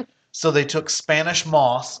campgrounds. So they took Spanish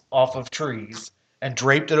moss off of trees and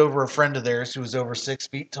draped it over a friend of theirs who was over 6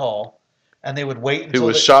 feet tall, and they would wait Who until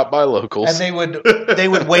was shot by locals. and they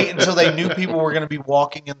would wait until they knew people were going to be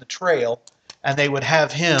walking in the trail, and they would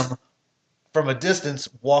have him from a distance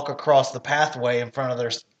walk across the pathway in front of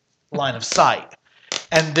their line of sight.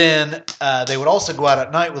 And then they would also go out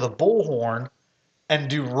at night with a bullhorn and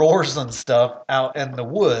do roars and stuff out in the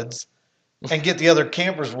woods and get the other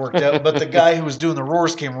campers worked up. But the guy who was doing the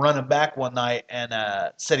roars came running back one night and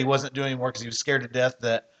said he wasn't doing any more because he was scared to death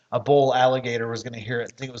that a bull alligator was going to hear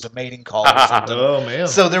it. I think it was a mating call or something. Oh man.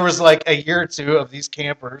 So there was like a year or 2 of these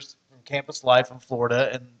campers from campus life in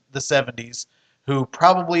Florida in the 70s who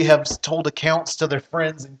probably have told accounts to their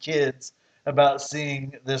friends and kids about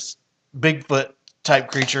seeing this Bigfoot type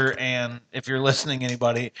creature. And if you're listening,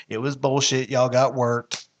 anybody, it was bullshit. Y'all got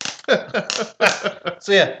worked.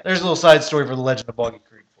 So yeah, there's a little side story for The Legend of Boggy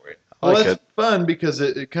Creek for you. Well, like that's fun because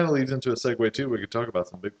it kind of leads into a segue too. We could talk about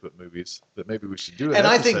some Bigfoot movies that maybe we should do. And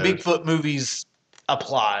I think Bigfoot movies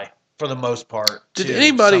apply for the most part. Did to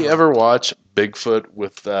anybody summer. ever watch Bigfoot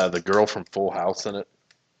with the girl from Full House in it?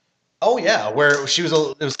 Oh yeah, where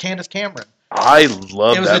it was Candace Cameron. I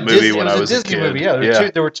loved that movie Disney, when it I was was a a Disney kid. movie. Yeah,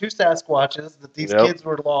 there were 2 Sasquatches that these Yep. kids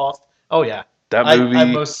were lost. Oh yeah, That I movie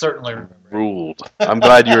most certainly remember it. ruled. I'm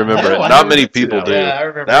glad you remember Yeah, it. I Not remember many it too. people do. Yeah, I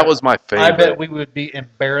remember That it. was my favorite. I bet we would be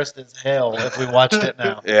embarrassed as hell if we watched it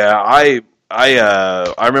now. Yeah, I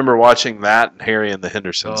remember watching that and Harry and the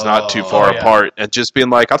Hendersons not too far Oh, yeah. apart and just being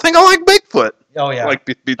like, I think I like Bigfoot. Oh yeah, Like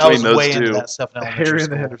I between was those way into two. that stuff in elementary Harry and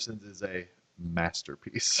school. the Hendersons is a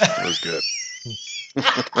masterpiece. It was good.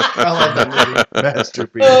 I love that movie.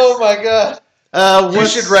 Masterpiece. Oh my god! You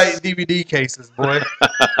what's- should write DVD cases, boy.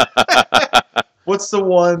 What's the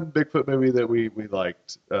one Bigfoot movie that we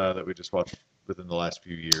liked that we just watched within the last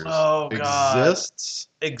few years? Oh, God.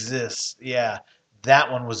 Exists. Yeah,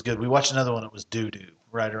 that one was good. We watched another one that was Doo Doo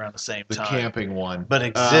right around the same The time. camping one. But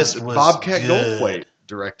Exist was Bobcat good. Goldthwait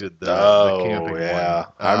directed the camping yeah.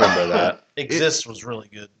 one. I remember that. Exist was really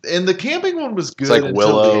good. And the camping one was good like until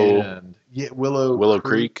Willow- the end. Yeah, Willow Willow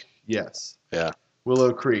Creek. Yes. Yeah.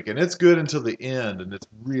 Willow Creek. And it's good until the end, and it's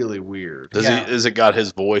really weird. Has it got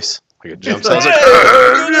his voice? Like it jumps It's out.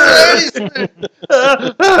 like, Like,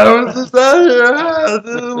 I was just out here out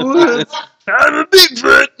in the woods. I'm a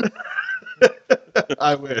Bigfoot.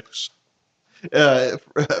 I wish.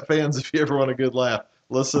 Fans, if you ever want a good laugh,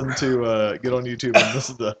 listen to get on YouTube and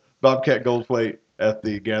listen to Bobcat Goldthwait at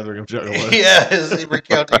the Gathering of Juggalos. Yeah, his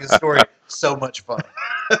recounting his story. So much fun.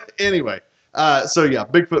 Anyway, so yeah,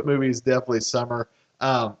 Bigfoot movies definitely summer.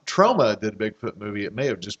 Troma did a Bigfoot movie. It may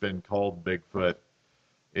have just been called Bigfoot.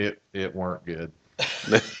 It weren't good.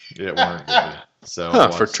 It weren't good.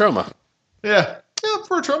 So for trauma. yeah,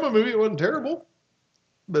 for a Troma movie, it wasn't terrible,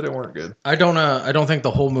 but it weren't good. I don't think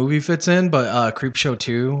the whole movie fits in, but Creepshow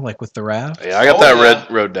 2, like with the raft. Yeah, I got Oh, that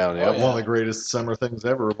yeah. wrote down. Yeah. Oh, yeah. One of the greatest summer things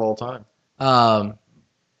ever of all time.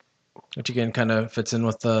 Which again kind of fits in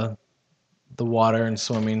with the water and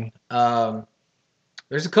swimming.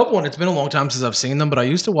 There's a couple, and it's been a long time since I've seen them, but I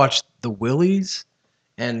used to watch The Willies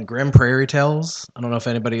and Grim Prairie Tales. I don't know if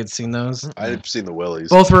anybody had seen those. I've seen the Willies.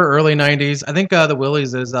 Both were early 90s. I think The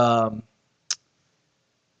Willies is it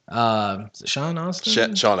Sean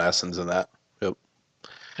Austin? Sean Astin's in that. Yep.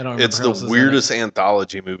 I don't remember It's who the else is in it. weirdest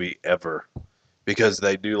anthology movie ever because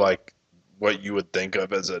they do like what you would think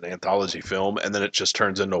of as an anthology film, and then it just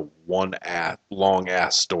turns into one long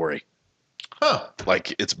ass story. Huh.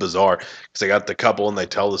 Like it's bizarre because they got the couple and they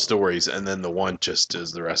tell the stories, and then the one just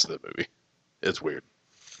is the rest of the movie. It's weird,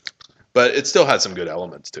 but it still has some good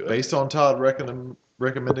elements to it. Based on Todd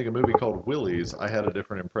recommending a movie called Willies, I had a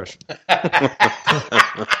different impression.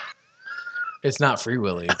 It's not Free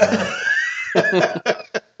Willy. But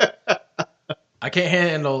I can't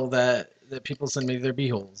handle that people send me their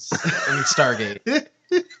beeholes in Stargate.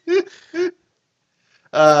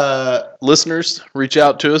 Listeners, reach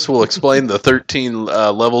out to us. We'll explain the 13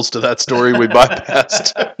 levels to that story we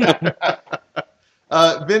bypassed.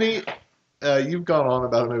 Vinny, you've gone on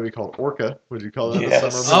about a movie called Orca. Would you call that Yes.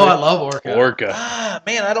 a summer movie? Oh, I love Orca. Orca.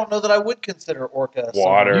 Man, I don't know that I would consider Orca a summer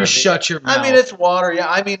Water. You movie. shut your mouth. I mean, it's water. Yeah,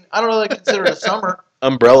 I mean, I don't know that I consider it a summer,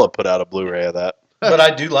 Umbrella put out a Blu-ray of that. but I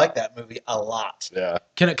do like that movie a lot. Yeah.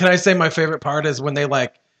 Can I say my favorite part is when they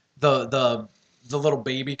like the little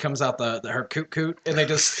baby comes out her coot and they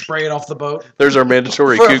just spray it off the boat. There's our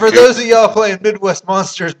mandatory For cuckoo. those of y'all playing Midwest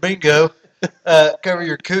Monsters Bingo, cover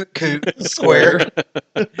your coot square.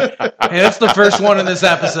 And it's the first one in this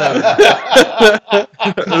episode.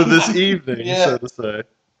 Or this evening, Yeah. so to say.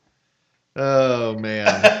 Oh,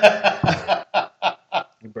 man.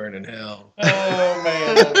 You burn in hell. Oh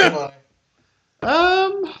man, that's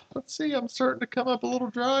funny. Let's see. I'm starting to come up a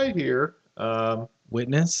little dry here.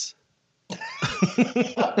 Witness. Is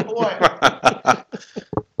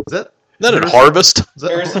that Then at Harvest. Is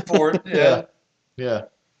that Harrison Ford. Yeah. Yeah.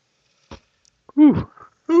 Whew.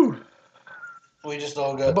 We just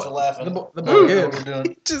all got to laughing. the What boy we're good.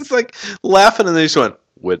 doing. Just like laughing and they just went,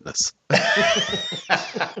 witness.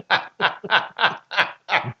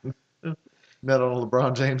 Net on a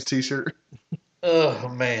LeBron James T-shirt. Oh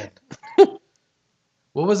man.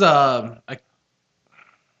 What was I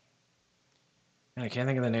can't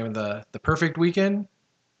think of the name of the Perfect Weekend.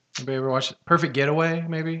 Anybody ever watch Perfect Getaway?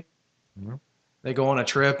 Maybe. No. They go on a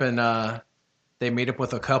trip and they meet up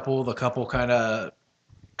with a couple. The couple kind of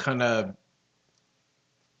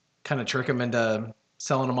trick them into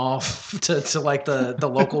selling them off to like the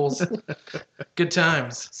locals. Good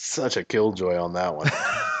times. Such a killjoy on that one.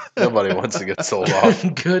 Nobody wants to get sold off.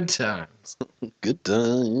 Good times. Good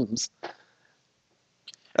times.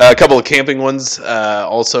 A couple of camping ones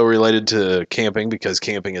also related to camping because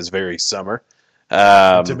camping is very summer.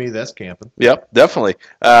 To me, that's camping. Yep, definitely.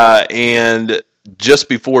 And Just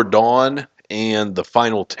Before Dawn and The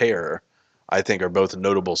Final Terror. I think are both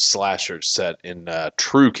notable slashers set in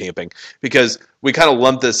true camping, because we kind of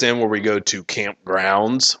lump this in where we go to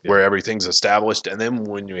campgrounds where everything's established, and then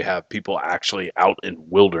when you have people actually out in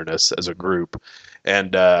wilderness as a group.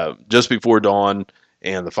 And Just Before Dawn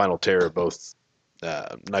and The Final Terror, both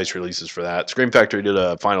nice releases for that. Scream Factory did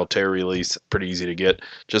a Final Terror release, pretty easy to get.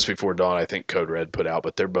 Just Before Dawn, I think Code Red put out,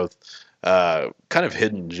 but they're both kind of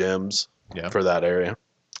hidden gems for that area.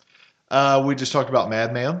 We just talked about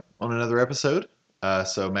Madman on another episode.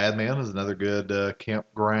 So Madman is another good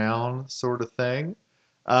campground sort of thing.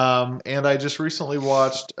 And I just recently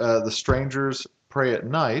watched The Strangers Pray at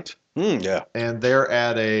Night. Yeah. And they're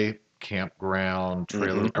at a campground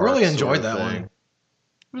trailer park I really sort enjoyed of that thing. one.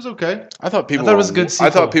 It was okay. I thought it was a good I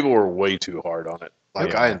thought sequel. people were way too hard on it.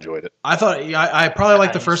 Like, I enjoyed it. I thought I probably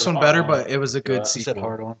liked the I first said one better, hard on. but it was a good I said sequel.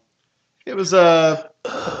 hard on. It was a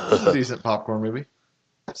decent popcorn movie.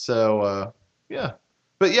 So, yeah.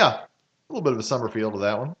 But yeah, a little bit of a summer feel to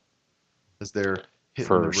that one. As they're hitting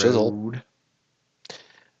For the shizzle. road.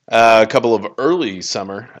 A couple of early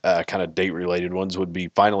summer kind of date-related ones would be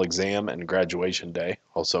Final Exam and Graduation Day.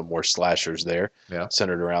 Also more slashers there,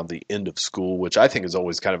 centered around the end of school, which I think is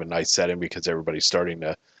always kind of a nice setting because everybody's starting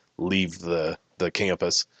to leave the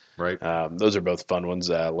campus. Right. Those are both fun ones.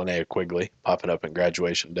 Linnea Quigley popping up in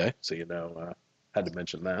Graduation Day, so had to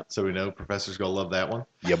mention that. So we know Professor's going to love that one.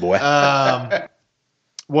 Yeah, boy.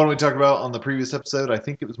 One we talked about on the previous episode, I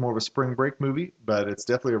think it was more of a spring break movie, but it's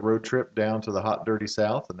definitely a road trip down to the hot, dirty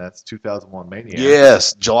South, and that's 2001 Maniac.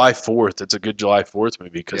 Yes, July 4th. It's a good July 4th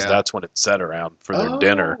movie because that's when it's set around for their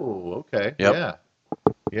dinner. Oh, okay. Yep. Yeah.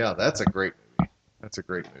 Yeah, that's a great movie. That's a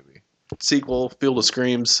great movie. Sequel, Field of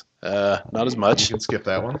Screams, not as much. You can skip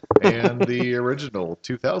that one. And the original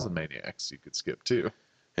 2000 Maniacs, you could skip too.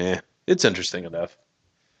 Yeah, it's interesting enough.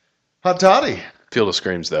 Hot Toddy. Field of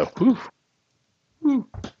Screams, though. Whew.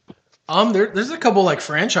 There's a couple like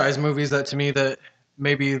franchise movies that to me that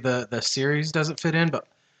maybe the series doesn't fit in, but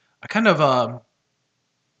I kind of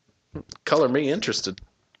Color me interested.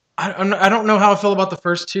 I don't know how I feel about the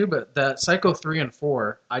first two, but that Psycho 3 and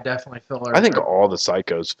 4 I definitely feel are. I think all the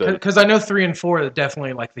Psychos fit. Because I know 3 and 4 are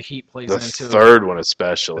definitely like the heat plays The into third one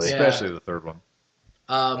especially. Yeah. Especially the third one.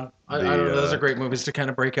 I don't know. Those are great movies to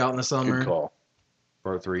kind of break out in the summer. Good call.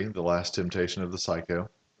 Part 3, The Last Temptation of the Psycho.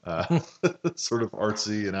 Sort of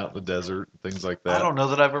artsy and out in the desert, and things like that. I don't know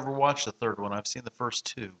that I've ever watched the third one. I've seen the first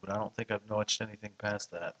two, but I don't think I've watched anything past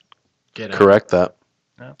that. Get out. Correct that.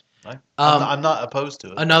 No, I'm not opposed to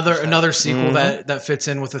it. Another sequel that fits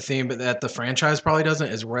in with the theme, but that the franchise probably doesn't,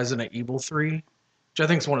 is Resident Evil 3, which I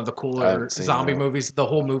think is one of the cooler zombie movies. The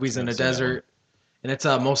whole movie's in a desert, and it's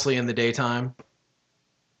mostly in the daytime.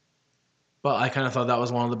 But I kind of thought that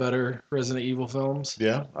was one of the better Resident Evil films.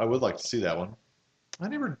 Yeah, I would like to see that one. I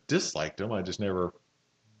never disliked them. I just never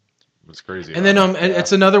was crazy. And then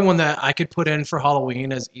it's another one that I could put in for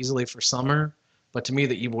Halloween as easily for summer. But to me,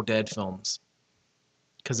 the Evil Dead films,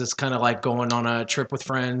 because it's kind of like going on a trip with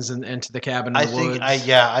friends and into the cabin in the woods.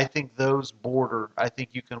 I think those border. I think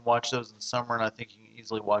you can watch those in summer, and I think you can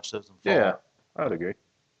easily watch those in fall. Yeah, I would agree.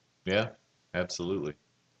 Yeah, absolutely.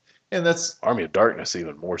 And that's Army of Darkness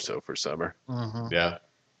even more so for summer. Mm-hmm.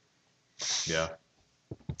 yeah.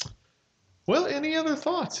 Well, any other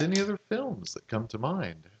thoughts? Any other films that come to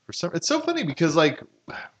mind for some? It's so funny because like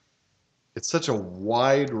it's such a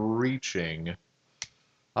wide-reaching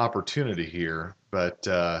opportunity here, but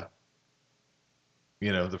the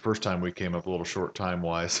first time we came up a little short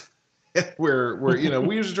time-wise, we're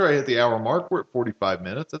we usually try to hit the hour mark. We're at 45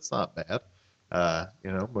 minutes. That's not bad.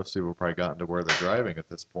 Most people have probably gotten to where they're driving at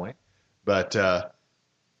this point, but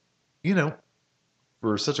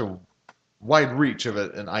for such a wide reach of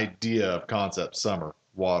an idea of concept, summer,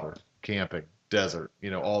 water, camping, desert,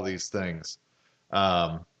 all these things.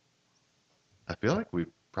 I feel like we've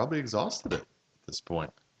probably exhausted it at this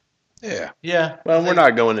point. Yeah. Yeah. Well, we're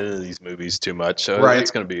not going into these movies too much, so Right. it's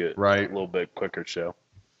going to be a Right. little bit quicker show.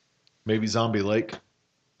 Maybe Zombie Lake.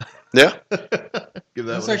 Yeah. Give that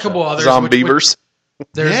There's one a couple others. Zombievers.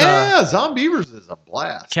 There's Yeah, Zombievers is a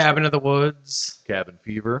blast. Cabin of the Woods, Cabin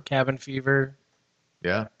Fever. Cabin Fever,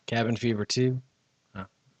 Yeah. Cabin Fever 2.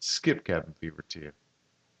 Skip Cabin Fever 2.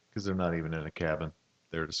 Because they're not even in a cabin.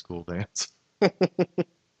 They're at a school dance.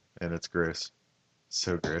 And it's gross.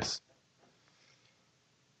 So gross.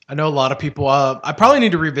 I know a lot of people. I probably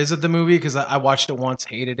need to revisit the movie because I watched it once,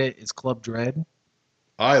 hated it. It's Club Dread.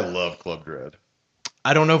 I love Club Dread.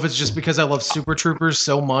 I don't know if it's just because I love Super Troopers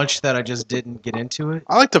so much that I just didn't get into it.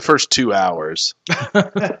 I like the first 2 hours.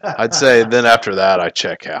 I'd say then after that I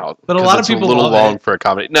check out. But a 'cause lot of it's people a little love long it. for a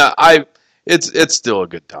comedy. No, it's still a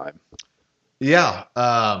good time. Yeah.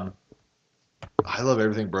 I love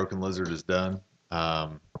everything Broken Lizard has done.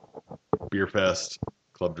 Beer Fest,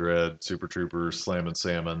 Club Dread, Super Troopers, Slam and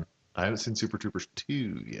Salmon. I haven't seen Super Troopers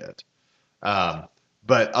 2 yet.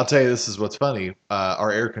 But I'll tell you, this is what's funny.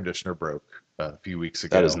 Our air conditioner broke a few weeks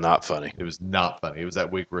ago. That is not funny. It was not funny. It was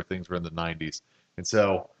that week where things were in the 90s. And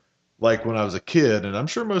so, like when I was a kid, and I'm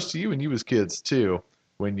sure most of you and you as kids too,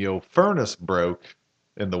 when your furnace broke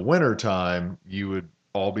in the wintertime, you would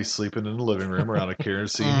all be sleeping in the living room around a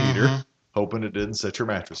kerosene heater, hoping it didn't set your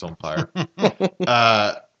mattress on fire.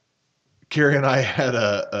 Carrie and I had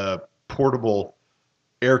a portable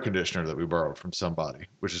air conditioner that we borrowed from somebody,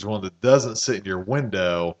 which is one that doesn't sit in your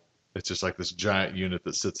window. It's just like this giant unit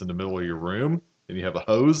that sits in the middle of your room, and you have a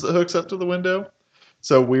hose that hooks up to the window.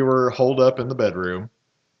 So we were holed up in the bedroom,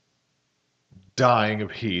 dying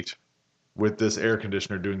of heat, with this air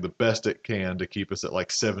conditioner doing the best it can to keep us at like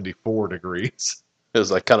 74 degrees. It was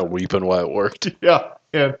like kind of weeping while it worked. Yeah,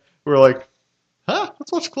 and we were like,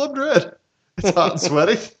 let's watch Club Dread. It's hot and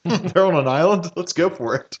sweaty. They're on an island. Let's go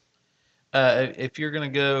for it. If you're going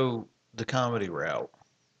to go the comedy route,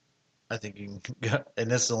 I think you can go, and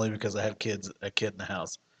this is only because I have a kid in the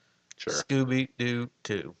house. Sure. Scooby-Doo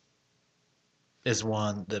 2 is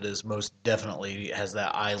one that is most definitely has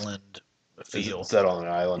that island feel. Is that on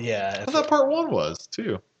an island? Yeah. I thought part 1 was,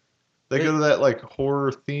 too. They go to that like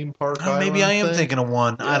horror theme park Maybe I am thing. thinking of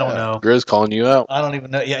one. I don't know. Grizz calling you out. I don't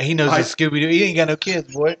even know. Yeah, he knows it's Scooby-Doo. He ain't got no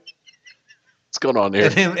kids, boy. What's going on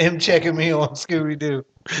here? And him checking me on Scooby-Doo.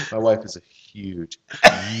 My wife is a huge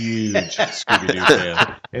Scooby-Doo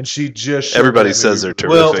fan. And she just showed Everybody that says movie they're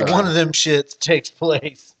for the terrific. first Well, time. one of them shits takes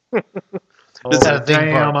place. Oh, It's at a theme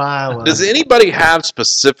damn park. island. Does anybody have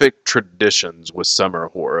specific traditions with summer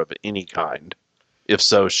horror of any kind? If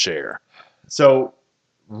so, share. So,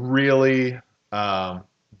 really,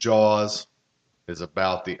 Jaws is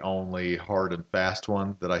about the only hard and fast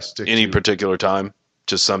one that I stick Any to. particular time?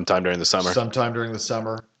 Just sometime during the summer? Sometime during the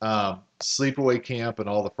summer. Sleepaway Camp and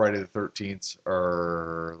all the Friday the 13th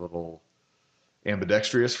are a little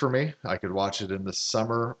ambidextrous for me. I could watch it in the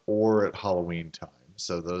summer or at Halloween time.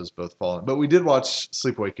 So those both fall in. But we did watch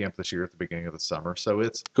Sleepaway Camp this year at the beginning of the summer. So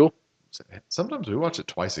it's Cool. Sometimes we watch it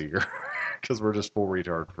twice a year because we're just full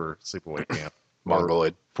retard for Sleepaway Camp.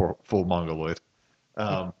 Mongoloid. For full Mongoloid.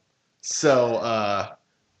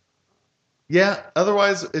 Yeah,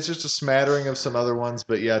 otherwise it's just a smattering of some other ones.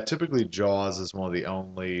 But yeah, typically Jaws is one of the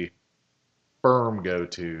only firm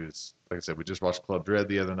go-tos. Like I said, we just watched Club Dread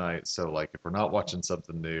the other night. So like if we're not watching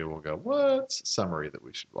something new, we'll go, what's a summary that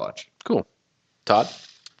we should watch? Cool. Todd?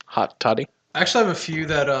 Hot Toddy? I actually have a few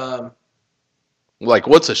that. Like,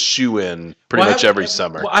 what's a shoe-in pretty much every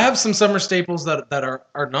summer? Well, I have some summer staples that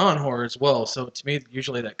are non-horror as well. So to me,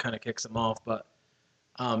 usually that kind of kicks them off. But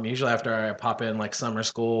usually after I pop in like Summer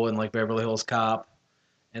School and like Beverly Hills Cop,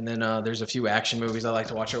 and then there's a few action movies I like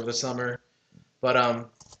to watch over the summer. But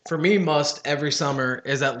for me, must every summer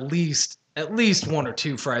is at least one or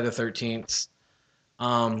two Friday the 13th.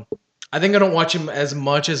 I think I don't watch them as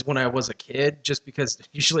much as when I was a kid, just because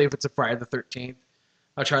usually if it's a Friday the 13th,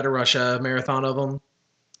 I try to rush a marathon of them.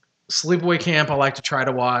 Sleepaway Camp, I like to try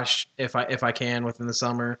to watch if I can within the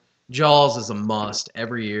summer. Jaws is a must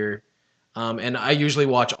every year, and I usually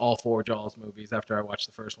watch all 4 Jaws movies after I watch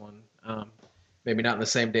the first one. Maybe not in the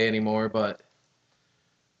same day anymore, but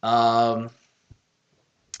I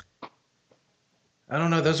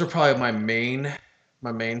don't know. Those are probably my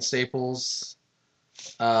main staples.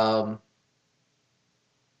 Cool.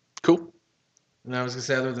 And I was gonna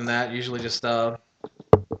say, other than that, usually just a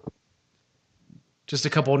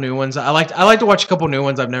couple new ones. I like to watch a couple new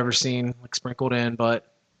ones I've never seen, like sprinkled in. But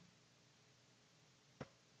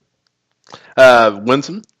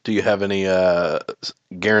Winston, do you have any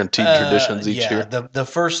guaranteed traditions each year? The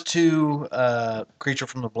first 2 Creature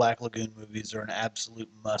from the Black Lagoon movies are an absolute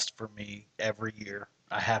must for me every year.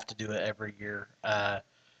 I have to do it every year.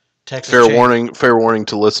 Texas Fair Chain- warning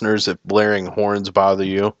to listeners: if blaring horns bother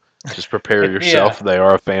you, just prepare yourself. Yeah. They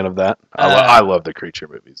are a fan of that. I love the creature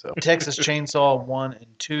movies, though. Texas Chainsaw 1 and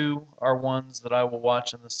 2 are ones that I will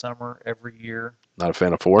watch in the summer every year. Not a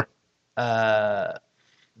fan of 4. No.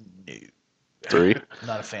 3.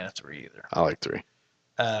 Not a fan of 3 either. I like 3.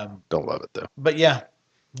 Don't love it though. But yeah,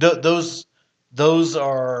 those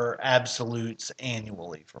are absolutes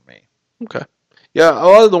annually for me. Okay. Yeah, a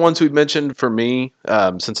lot of the ones we mentioned for me,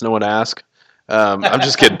 since no one asked, I'm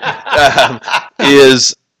just kidding.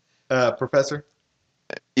 Is Professor,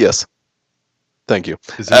 yes. Thank you.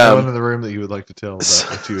 is there anyone in the room that you would like to tell about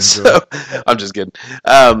what you enjoy? I'm just kidding.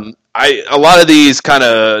 A lot of these kind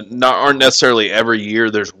of aren't necessarily every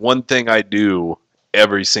year. There's one thing I do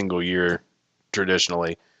every single year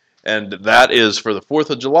traditionally, and that is for the 4th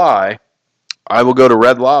of July. I will go to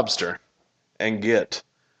Red Lobster and get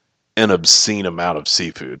an obscene amount of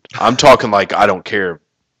seafood. I'm talking like I don't care,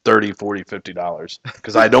 $30, $40, $50,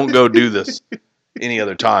 because I don't go do this any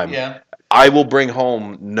other time. Yeah. I will bring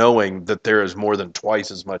home knowing that there is more than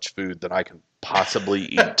twice as much food than I can possibly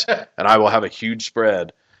eat, and I will have a huge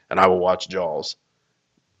spread, and I will watch Jaws.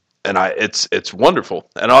 And it's wonderful.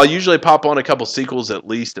 And I'll usually pop on a couple sequels at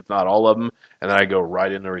least, if not all of them, and then I go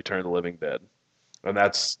right into Return of the Living Dead. And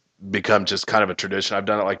that's become just kind of a tradition. I've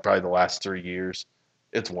done it like probably the last 3 years.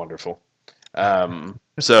 It's wonderful.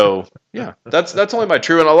 So yeah, that's only my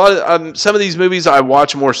true. And a lot of some of these movies I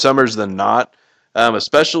watch more summers than not,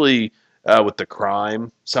 especially with the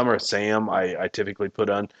crime. Summer of Sam I typically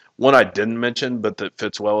put on. One I didn't mention, but that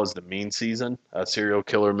fits well, is The Mean Season, a serial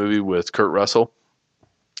killer movie with Kurt Russell,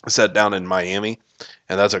 set down in Miami,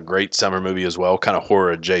 and that's a great summer movie as well, kind of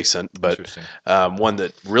horror adjacent, but one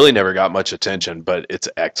that really never got much attention, but it's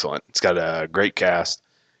excellent. It's got a great cast.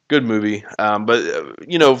 Good movie, but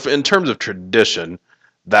in terms of tradition,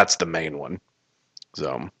 that's the main one.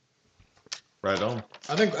 So, Right on.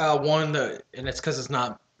 I think one that, and it's because it's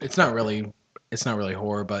not really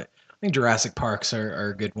horror, but I think Jurassic Parks are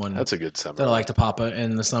a good one. that's a good summer. that I like to pop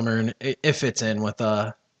in the summer, and it fits in with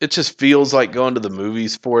It just feels like going to the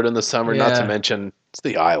movies for it in the summer. Not to Yeah. mention it's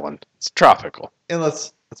the island. It's tropical. And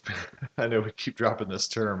let's I know we keep dropping this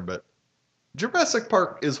term, but Jurassic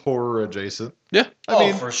Park is horror adjacent. Yeah, I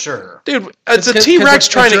mean, for sure. dude, it's a 'cause T-Rex it's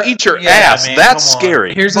trying to Jura- eat your Yeah, ass. man, That's come on.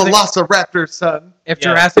 scary. Here's the thing. Velociraptor, son. If Yeah.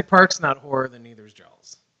 Jurassic Park's not horror, then neither is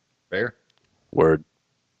Jaws. Fair. Word.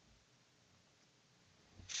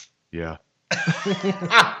 Yeah.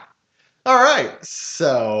 All right.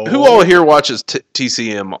 So Who all here watches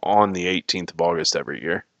TCM on the 18th of August every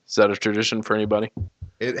year? Is that a tradition for anybody?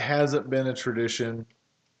 It hasn't been a tradition,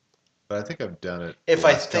 but I think I've done it. If the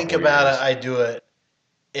I last think couple about years. it, I do it.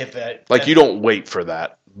 If Like, you don't wait for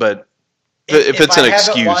that, but if it's I an haven't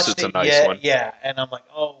excuse, watched it's a it nice yet, one. Yeah, and I'm like,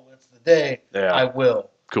 oh, it's the day. Yeah. I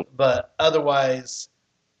will. Cool. But otherwise,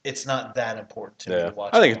 it's not that important to me Yeah, to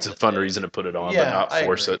watch. I think it it's on a the fun day. reason to put it on, Yeah, but not I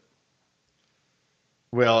force agree. it.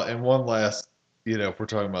 Well, and one last, if we're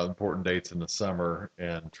talking about important dates in the summer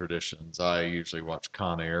and traditions, I usually watch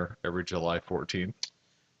Con Air every July 14th.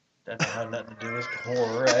 That doesn't have nothing to do with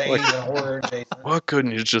horror. I ain't even horror, Jason. Why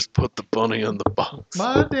couldn't you just put the bunny in the box?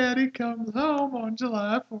 My daddy comes home on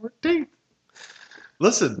July 14th.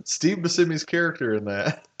 Listen, Steve Buscemi's character in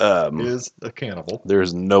that is a cannibal.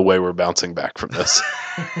 There's no way we're bouncing back from this.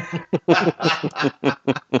 I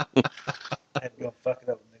had to go fuck it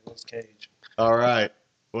up with Nicolas Cage. All right.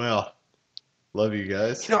 Well, love you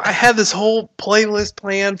guys. I had this whole playlist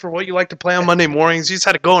planned for what you like to play on Monday mornings. You just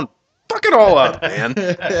had to go and fuck it all up, man.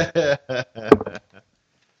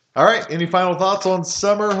 All right. Any final thoughts on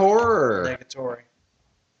summer horror? Negatory.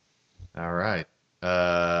 All right.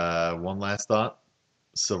 One last thought.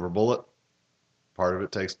 Silver Bullet. Part of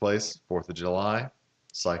it takes place 4th of July.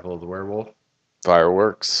 Cycle of the Werewolf.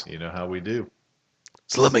 Fireworks. You know how we do.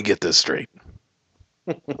 So let me get this straight.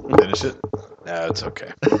 Finish it. No, it's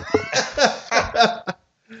okay.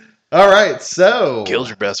 All right. So Killed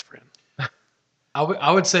your best friend.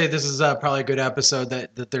 I would say this is probably a good episode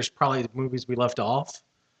that there's probably movies we left off.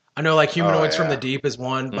 I know like Humanoids from yeah. the Deep is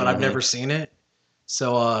one, but I've never seen it.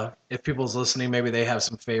 So if people's listening, maybe they have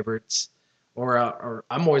some favorites. Or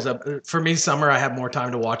I'm always up. For me, summer, I have more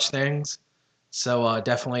time to watch things. So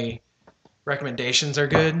definitely recommendations are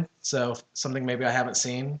good. So something maybe I haven't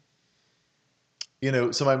seen.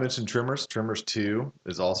 Somebody mentioned Tremors. Tremors 2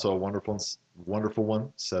 is also a wonderful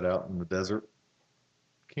one set out in the desert.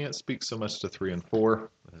 Can't speak so much to 3 and 4,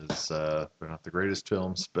 as they're not the greatest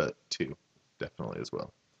films, but 2 definitely as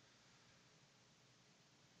well.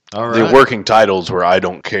 All right. The working titles were I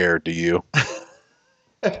Don't Care, Do You?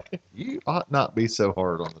 You ought not be so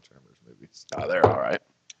hard on the Tremors movies. Oh, they're all right.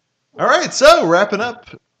 All right, so wrapping up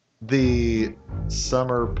the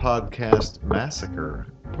Summer Podcast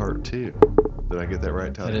Massacre Part 2. Did I get that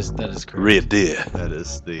right, Todd? That is correct. Red Deer. That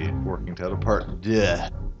is the working title part. Yeah.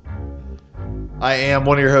 I am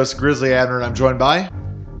one of your hosts, Grizzly Abner, and I'm joined by...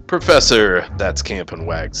 Professor, that's Campin'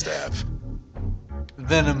 Wagstaff.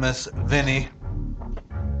 Venomous Vinny.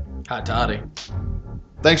 Hot toddy.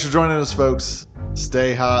 Thanks for joining us, folks.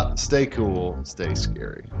 Stay hot, stay cool, stay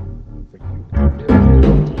scary. Thank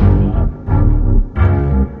you.